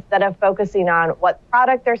then, instead of focusing on what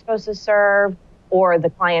product they're supposed to serve or the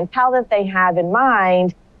clientele that they have in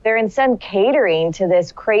mind, they're instead catering to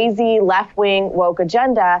this crazy left-wing woke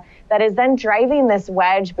agenda that is then driving this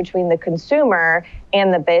wedge between the consumer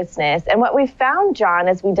and the business. And what we found, John,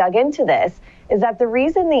 as we dug into this, is that the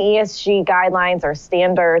reason the ESG guidelines or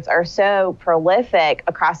standards are so prolific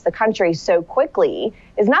across the country so quickly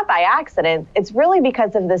is not by accident. It's really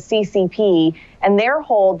because of the CCP and their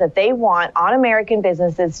hold that they want on American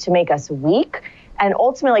businesses to make us weak and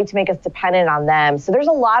ultimately to make us dependent on them. So there's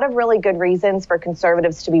a lot of really good reasons for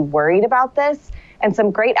conservatives to be worried about this and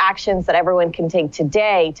some great actions that everyone can take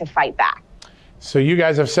today to fight back. So you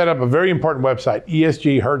guys have set up a very important website,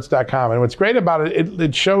 esghurts.com. And what's great about it,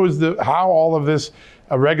 it shows how all of this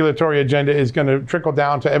regulatory agenda is going to trickle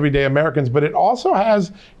down to everyday Americans. But it also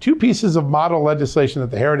has two pieces of model legislation that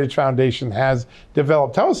the Heritage Foundation has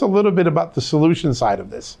developed. Tell us a little bit about the solution side of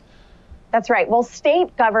this. That's right. Well,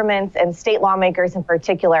 state governments and state lawmakers in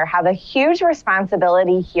particular have a huge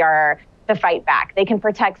responsibility here to fight back. They can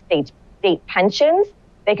protect state pensions,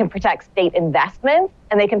 they can protect state investments,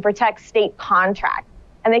 and they can protect state contracts.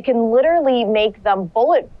 And they can literally make them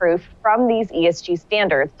bulletproof from these ESG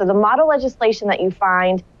standards. So the model legislation that you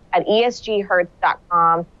find at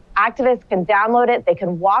esghurts.com, activists can download it. They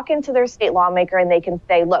can walk into their state lawmaker and they can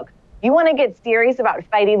say, look, you want to get serious about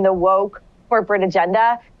fighting the woke corporate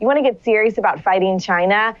agenda? You want to get serious about fighting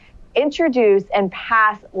China? Introduce and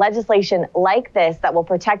pass legislation like this that will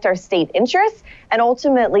protect our state interests and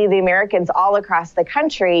ultimately the Americans all across the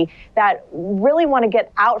country that really want to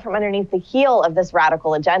get out from underneath the heel of this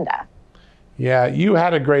radical agenda. Yeah, you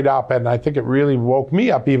had a great op-ed, and I think it really woke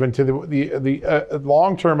me up even to the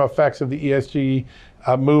long-term effects of the ESG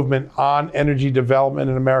movement on energy development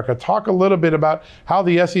in America. Talk a little bit about how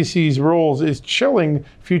the SEC's rules is chilling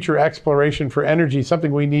future exploration for energy,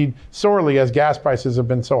 something we need sorely as gas prices have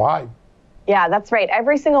been so high. Yeah, that's right.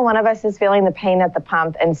 Every single one of us is feeling the pain at the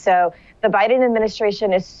pump. And so the Biden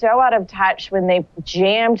administration is so out of touch when they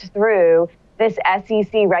jammed through this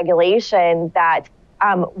SEC regulation that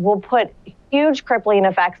will put huge crippling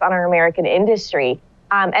effects on our American energy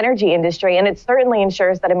industry. And it certainly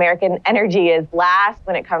ensures that American energy is last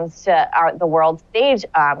when it comes to the world stage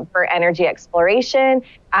for energy exploration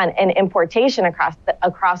and importation across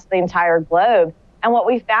the entire globe. And what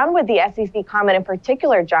we found with the SEC comment in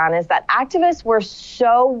particular, John, is that activists were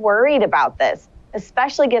so worried about this,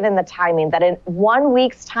 especially given the timing, that in 1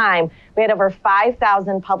 week's time, we had over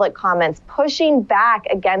 5,000 public comments pushing back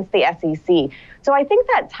against the SEC. So I think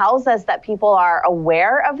that tells us that people are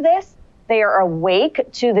aware of this. They are awake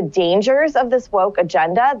to the dangers of this woke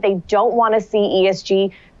agenda. They don't want to see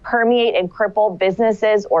ESG permeate and cripple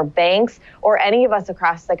businesses or banks or any of us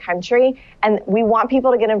across the country. And we want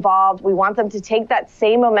people to get involved. We want them to take that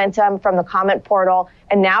same momentum from the comment portal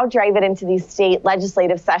and now drive it into these state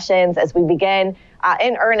legislative sessions as we begin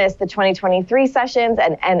in earnest the 2023 sessions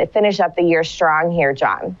and finish up the year strong here,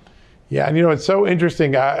 John. Yeah, and it's so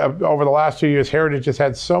interesting. Over the last 2 years, Heritage has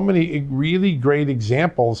had so many really great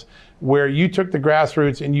examples where you took the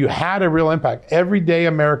grassroots and you had a real impact. Everyday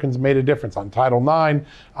Americans made a difference on Title IX,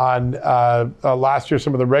 on last year,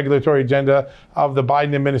 some of the regulatory agenda of the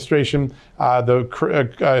Biden administration, the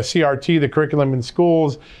CRT, the curriculum in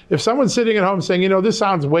schools. If someone's sitting at home saying, this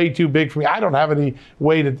sounds way too big for me, I don't have any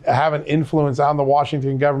way to have an influence on the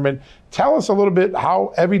Washington government, tell us a little bit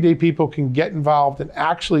how everyday people can get involved and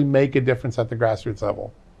actually make a difference at the grassroots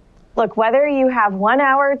level. Look, whether you have 1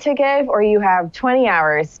 hour to give or you have 20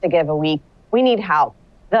 hours to give a week, we need help.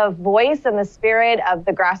 The voice and the spirit of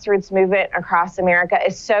the grassroots movement across America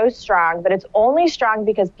is so strong, but it's only strong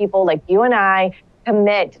because people like you and I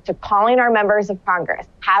commit to calling our members of Congress,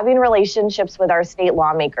 having relationships with our state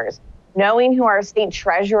lawmakers, knowing who our state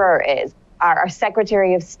treasurer is, our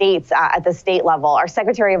Secretary of States at the state level, our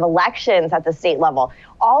Secretary of Elections at the state level.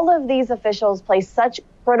 All of these officials play such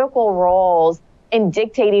critical roles in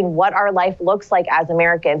dictating what our life looks like as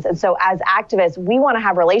Americans. And so as activists, we want to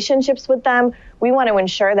have relationships with them. We want to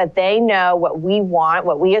ensure that they know what we want,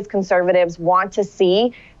 what we as conservatives want to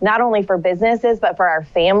see, not only for businesses, but for our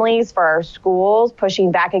families, for our schools.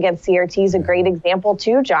 Pushing back against CRT is a great example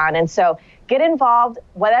too, John. And so get involved,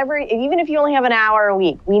 whatever, even if you only have an hour a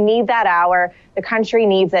week, we need that hour. The country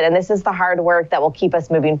needs it. And this is the hard work that will keep us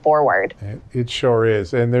moving forward. It sure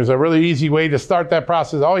is. And there's a really easy way to start that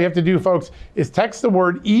process. All you have to do, folks, is text the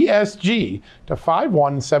word ESG to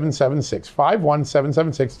 51776.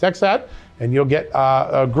 51776. Text that, and you'll get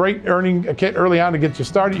a great earning kit early on to get you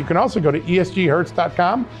started. You can also go to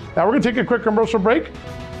esghertz.com. Now we're going to take a quick commercial break.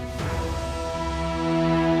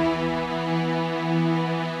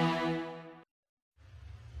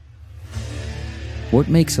 What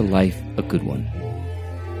makes a life a good one?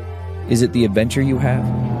 Is it the adventure you have?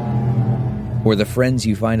 Or the friends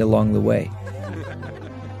you find along the way?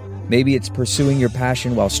 Maybe it's pursuing your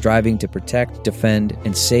passion while striving to protect, defend,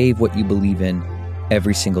 and save what you believe in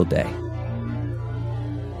every single day.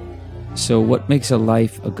 So what makes a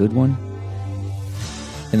life a good one?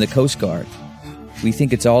 In the Coast Guard, we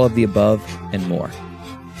think it's all of the above and more.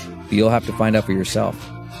 But you'll have to find out for yourself.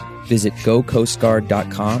 Visit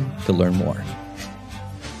gocoastguard.com to learn more.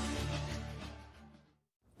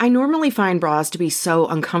 I normally find bras to be so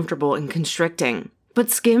uncomfortable and constricting, but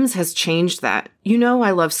Skims has changed that. You know I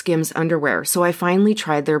love Skims underwear, so I finally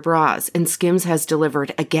tried their bras, and Skims has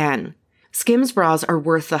delivered again. Skims bras are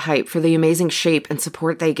worth the hype for the amazing shape and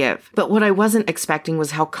support they give, but what I wasn't expecting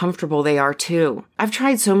was how comfortable they are too. I've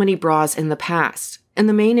tried so many bras in the past, and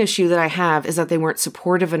the main issue that I have is that they weren't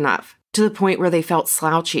supportive enough, to the point where they felt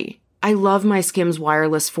slouchy. I love my Skims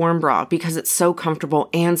wireless form bra because it's so comfortable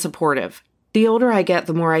and supportive. The older I get,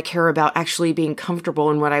 the more I care about actually being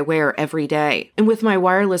comfortable in what I wear every day. And with my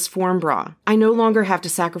wireless form bra, I no longer have to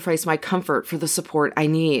sacrifice my comfort for the support I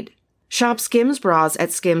need. Shop Skims bras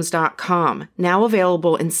at skims.com, now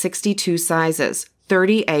available in 62 sizes,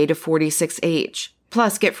 30A to 46H.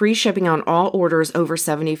 Plus, get free shipping on all orders over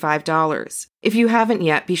 $75. If you haven't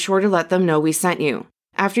yet, be sure to let them know we sent you.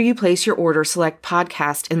 After you place your order, select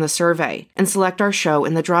podcast in the survey, and select our show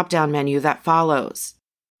in the drop-down menu that follows.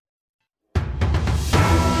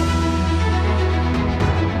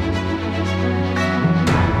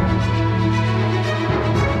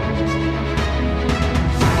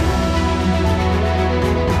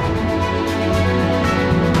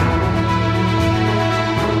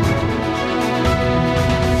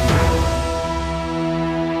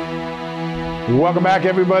 Welcome back,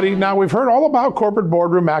 everybody. Now, we've heard all about corporate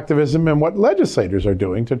boardroom activism and what legislators are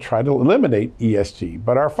doing to try to eliminate ESG.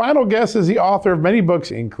 But our final guest is the author of many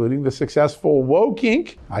books, including the successful Woke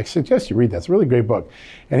Inc. I suggest you read that. It's a really great book.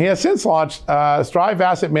 And he has since launched Strive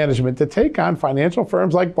Asset Management to take on financial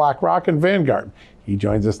firms like BlackRock and Vanguard. He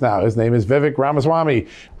joins us now. His name is Vivek Ramaswamy.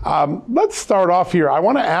 Let's start off here. I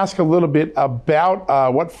want to ask a little bit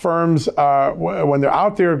about what firms, when they're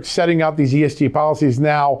out there setting out these ESG policies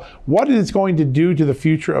now, what it's going to do to the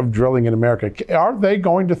future of drilling in America. Are they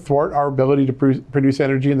going to thwart our ability to produce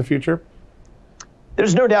energy in the future?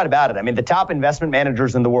 There's no doubt about it. I mean, the top investment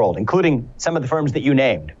managers in the world, including some of the firms that you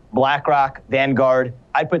named, BlackRock, Vanguard,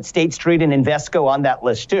 I put State Street and Invesco on that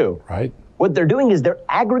list too. Right. What they're doing is they're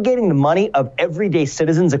aggregating the money of everyday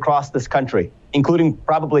citizens across this country, including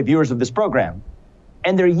probably viewers of this program.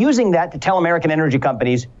 And they're using that to tell American energy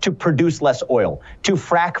companies to produce less oil, to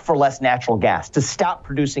frack for less natural gas, to stop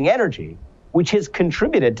producing energy, which has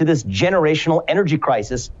contributed to this generational energy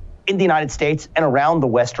crisis in the United States and around the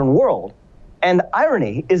Western world. And the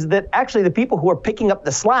irony is that actually the people who are picking up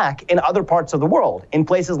the slack in other parts of the world, in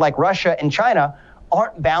places like Russia and China,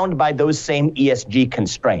 aren't bound by those same ESG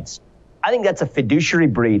constraints. I think that's a fiduciary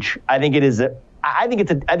breach. I think it's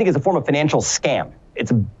a form of financial scam.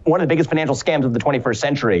 It's one of the biggest financial scams of the 21st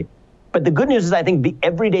century. But the good news is I think the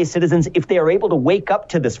everyday citizens, if they are able to wake up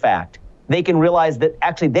to this fact, they can realize that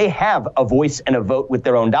actually they have a voice and a vote with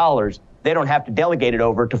their own dollars. They don't have to delegate it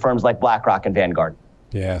over to firms like BlackRock and Vanguard.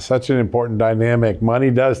 Yeah, such an important dynamic.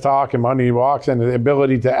 Money does talk and money walks, and the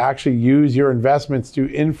ability to actually use your investments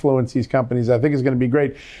to influence these companies, I think is going to be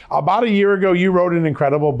great. About a year ago, you wrote an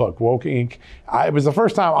incredible book, Woke Inc. It was the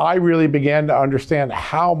first time I really began to understand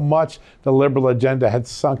how much the liberal agenda had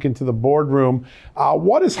sunk into the boardroom.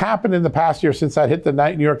 What has happened in the past year since that hit the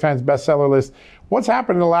New York Times bestseller list? What's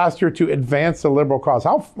happened in the last year to advance the liberal cause?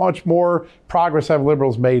 How much more progress have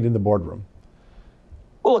liberals made in the boardroom?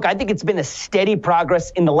 Well, look, I think it's been a steady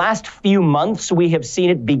progress. In the last few months, we have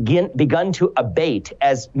seen it begun to abate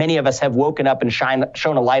as many of us have woken up and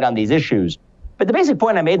shown a light on these issues. But the basic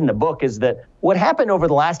point I made in the book is that what happened over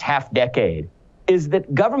the last half decade is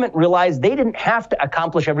that government realized they didn't have to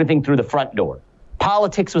accomplish everything through the front door.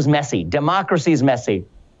 Politics was messy. Democracy is messy.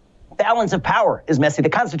 Balance of power is messy. The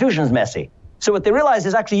Constitution is messy. So what they realized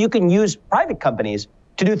is actually you can use private companies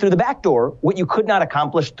to do through the back door what you could not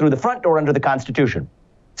accomplish through the front door under the Constitution.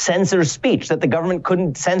 Censor speech that the government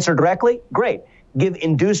couldn't censor directly? Great. Give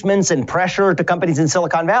inducements and pressure to companies in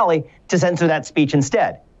Silicon Valley to censor that speech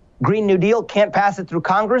instead. Green New Deal, can't pass it through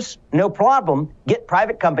Congress? No problem. Get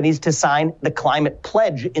private companies to sign the climate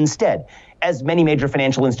pledge instead, as many major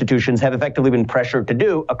financial institutions have effectively been pressured to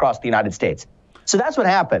do across the United States. So that's what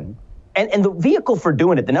happened. And the vehicle for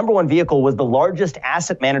doing it, the number one vehicle, was the largest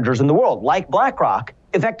asset managers in the world, like BlackRock,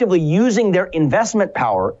 effectively using their investment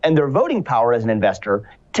power and their voting power as an investor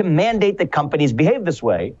to mandate that companies behave this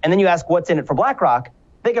way. And then you ask what's in it for BlackRock.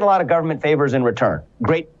 They get a lot of government favors in return.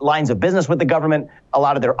 Great lines of business with the government, a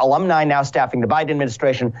lot of their alumni now staffing the Biden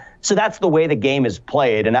administration. So that's the way the game is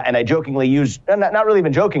played. And I jokingly use, not really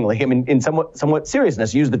even jokingly, I mean, in somewhat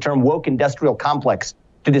seriousness, use the term woke industrial complex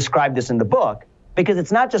to describe this in the book, because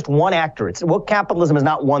it's not just one actor. Woke capitalism is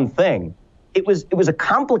not one thing. It was a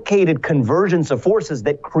complicated convergence of forces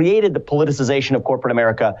that created the politicization of corporate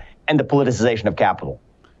America and the politicization of capital.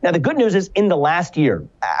 Now, the good news is in the last year,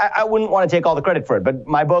 I wouldn't want to take all the credit for it, but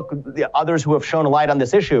my book, the others who have shown a light on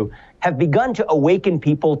this issue, have begun to awaken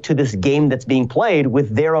people to this game that's being played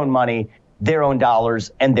with their own money, their own dollars,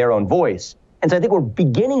 and their own voice. And so I think we're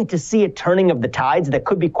beginning to see a turning of the tides that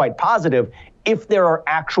could be quite positive if there are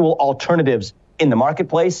actual alternatives in the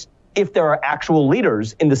marketplace, if there are actual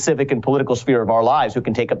leaders in the civic and political sphere of our lives who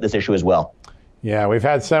can take up this issue as well. Yeah, we've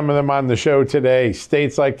had some of them on the show today.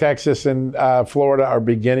 States like Texas and Florida are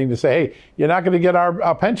beginning to say, hey, you're not going to get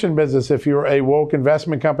our pension business if you're a woke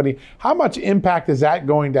investment company. How much impact is that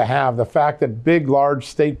going to have, the fact that big, large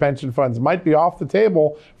state pension funds might be off the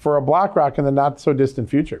table for a BlackRock in the not so distant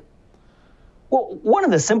future? Well, one of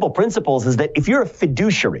the simple principles is that if you're a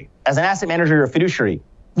fiduciary, as an asset manager, you're a fiduciary,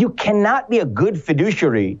 you cannot be a good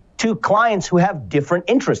fiduciary to clients who have different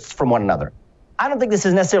interests from one another. I don't think this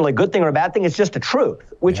is necessarily a good thing or a bad thing. It's just a truth,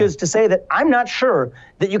 which is to say that I'm not sure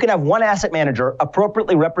that you can have one asset manager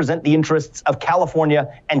appropriately represent the interests of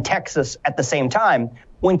California and Texas at the same time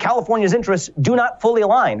when California's interests do not fully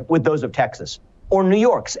align with those of Texas or New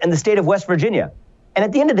York's and the state of West Virginia. And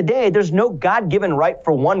at the end of the day, there's no God-given right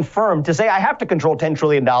for one firm to say, I have to control $10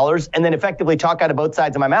 trillion and then effectively talk out of both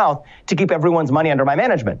sides of my mouth to keep everyone's money under my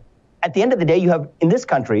management. At the end of the day, you have in this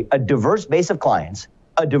country a diverse base of clients,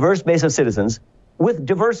 a diverse base of citizens with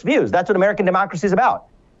diverse views. That's what American democracy is about.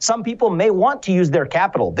 Some people may want to use their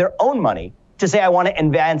capital, their own money, to say, I want to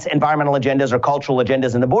advance environmental agendas or cultural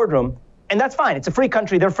agendas in the boardroom. And that's fine. It's a free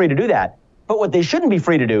country. They're free to do that. But what they shouldn't be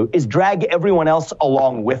free to do is drag everyone else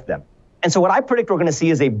along with them. And so what I predict we're going to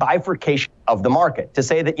see is a bifurcation of the market to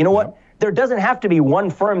say that, you know what, there doesn't have to be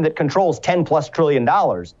one firm that controls $10+ trillion.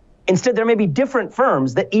 Instead, there may be different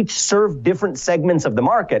firms that each serve different segments of the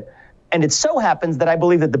market. And it so happens that I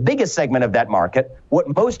believe that the biggest segment of that market,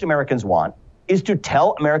 what most Americans want, is to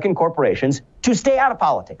tell American corporations to stay out of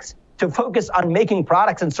politics, to focus on making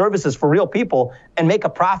products and services for real people and make a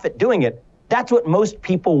profit doing it. That's what most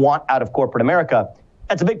people want out of corporate America.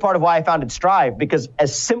 That's a big part of why I founded Strive, because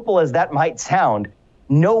as simple as that might sound,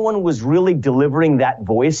 no one was really delivering that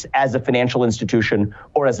voice as a financial institution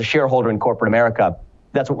or as a shareholder in corporate America.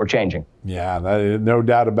 That's what we're changing. Yeah, no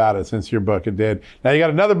doubt about it, since your book it did. Now, you got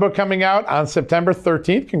another book coming out on September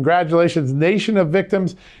 13th. Congratulations, Nation of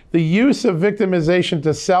Victims. The use of victimization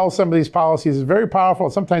to sell some of these policies is very powerful.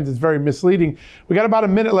 Sometimes it's very misleading. We got about a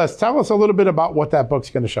minute left. Tell us a little bit about what that book's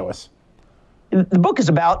going to show us. The book is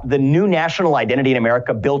about the new national identity in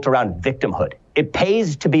America built around victimhood. It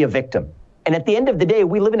pays to be a victim. And at the end of the day,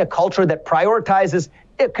 we live in a culture that prioritizes,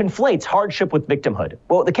 it conflates hardship with victimhood.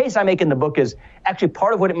 Well, the case I make in the book is actually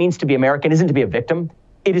part of what it means to be American isn't to be a victim.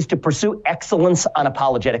 It is to pursue excellence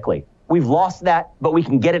unapologetically. We've lost that, but we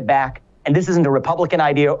can get it back. And this isn't a Republican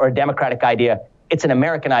idea or a Democratic idea. It's an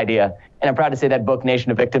American idea. And I'm proud to say that book,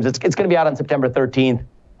 Nation of Victims, it's going to be out on September 13th.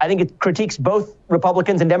 I think it critiques both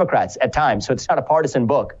Republicans and Democrats at times. So it's not a partisan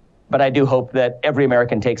book. But I do hope that every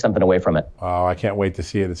American takes something away from it. Oh, I can't wait to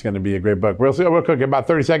see it. It's going to be a great book. Real quick, about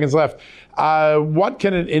 30 seconds left. What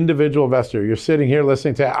can an individual investor, you're sitting here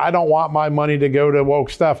listening to, I don't want my money to go to woke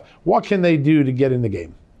stuff. What can they do to get in the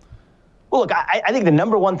game? Well, look, I think the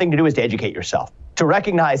number one thing to do is to educate yourself, to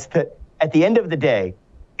recognize that at the end of the day,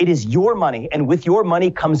 it is your money, and with your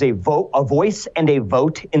money comes a voice and a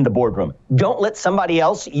vote in the boardroom. Don't let somebody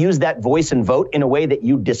else use that voice and vote in a way that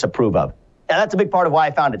you disapprove of. Now, that's a big part of why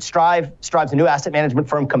I founded Strive. Strive's a new asset management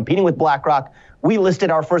firm competing with BlackRock. We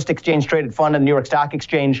listed our first exchange-traded fund on the New York Stock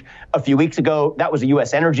Exchange a few weeks ago. That was a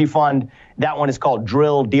U.S. energy fund. That one is called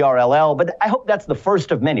Drill, DRLL. But I hope that's the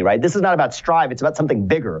first of many, right? This is not about Strive. It's about something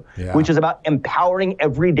bigger, which is about empowering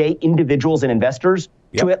everyday individuals and investors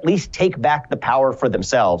to at least take back the power for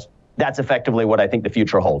themselves. That's effectively what I think the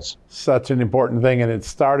future holds. Such an important thing, and it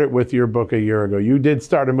started with your book a year ago. You did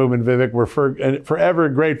start a movement, Vivek. We're forever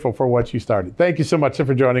grateful for what you started. Thank you so much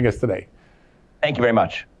for joining us today. Thank you very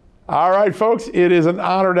much. All right, folks, it is an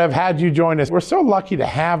honor to have had you join us. We're so lucky to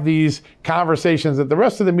have these conversations that the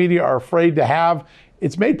rest of the media are afraid to have.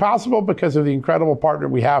 It's made possible because of the incredible partner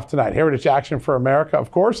we have tonight, Heritage Action for America,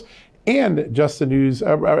 of course, and Just the News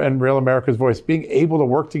and Real America's Voice, being able to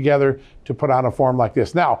work together to put on a forum like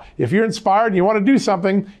this. Now, if you're inspired and you want to do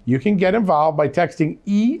something, you can get involved by texting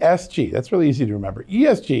ESG. That's really easy to remember.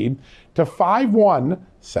 ESG to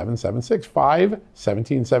 51776,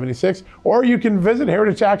 51776, or you can visit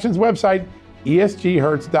Heritage Action's website,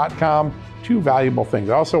 esghertz.com. Two valuable things.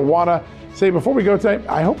 I also want to say before we go tonight,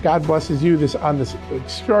 I hope God blesses you on this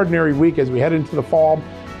extraordinary week as we head into the fall,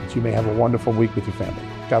 that you may have a wonderful week with your family.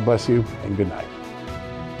 God bless you, and good night.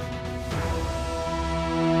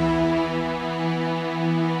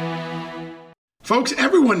 Folks,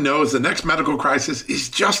 everyone knows the next medical crisis is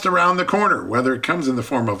just around the corner, whether it comes in the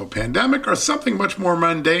form of a pandemic or something much more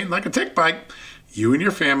mundane like a tick bite. You and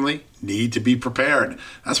your family need to be prepared.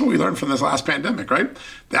 That's what we learned from this last pandemic, right?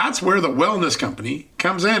 That's where the Wellness Company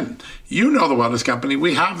comes in. You know the Wellness Company.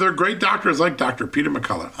 We have their great doctors like Dr. Peter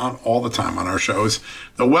McCullough on all the time on our shows.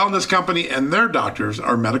 The Wellness Company and their doctors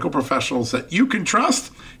are medical professionals that you can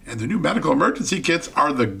trust, and the new medical emergency kits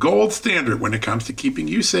are the gold standard when it comes to keeping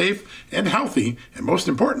you safe and healthy, and most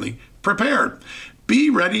importantly, prepared.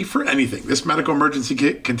 Be ready for anything. This medical emergency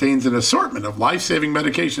kit contains an assortment of life-saving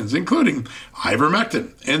medications, including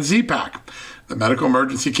ivermectin and Z-Pak. The medical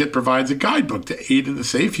emergency kit provides a guidebook to aid in the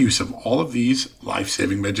safe use of all of these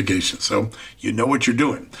life-saving medications, so you know what you're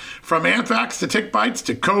doing. From anthrax to tick bites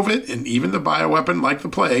to COVID and even the bioweapon like the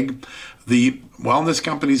plague, the Wellness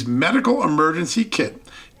Company's medical emergency kit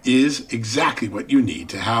is exactly what you need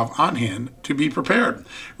to have on hand to be prepared.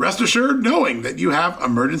 Rest assured knowing that you have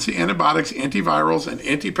emergency antibiotics, antivirals, and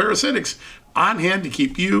antiparasitics on hand to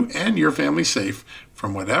keep you and your family safe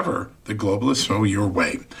from whatever the globalists throw your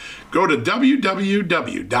way. Go to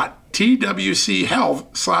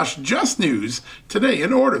www.twchealth/justnews today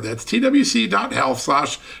and order. That's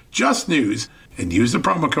twc.health/justnews and use the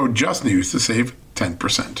promo code JUSTNEWS to save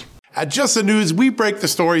 10%. At Just the News, we break the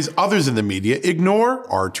stories others in the media ignore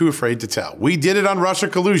or are too afraid to tell. We did it on Russia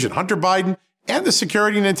collusion, Hunter Biden, and the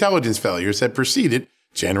security and intelligence failures that preceded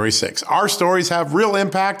January 6th. Our stories have real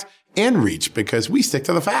impact and reach because we stick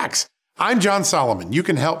to the facts. I'm John Solomon. You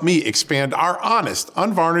can help me expand our honest,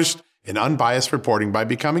 unvarnished, and unbiased reporting by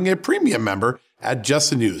becoming a premium member at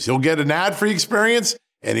Just the News. You'll get an ad-free experience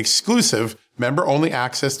and exclusive member-only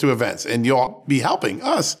access to events, and you'll be helping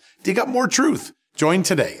us dig up more truth. Join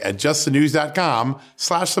today at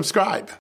justthenews.com/subscribe.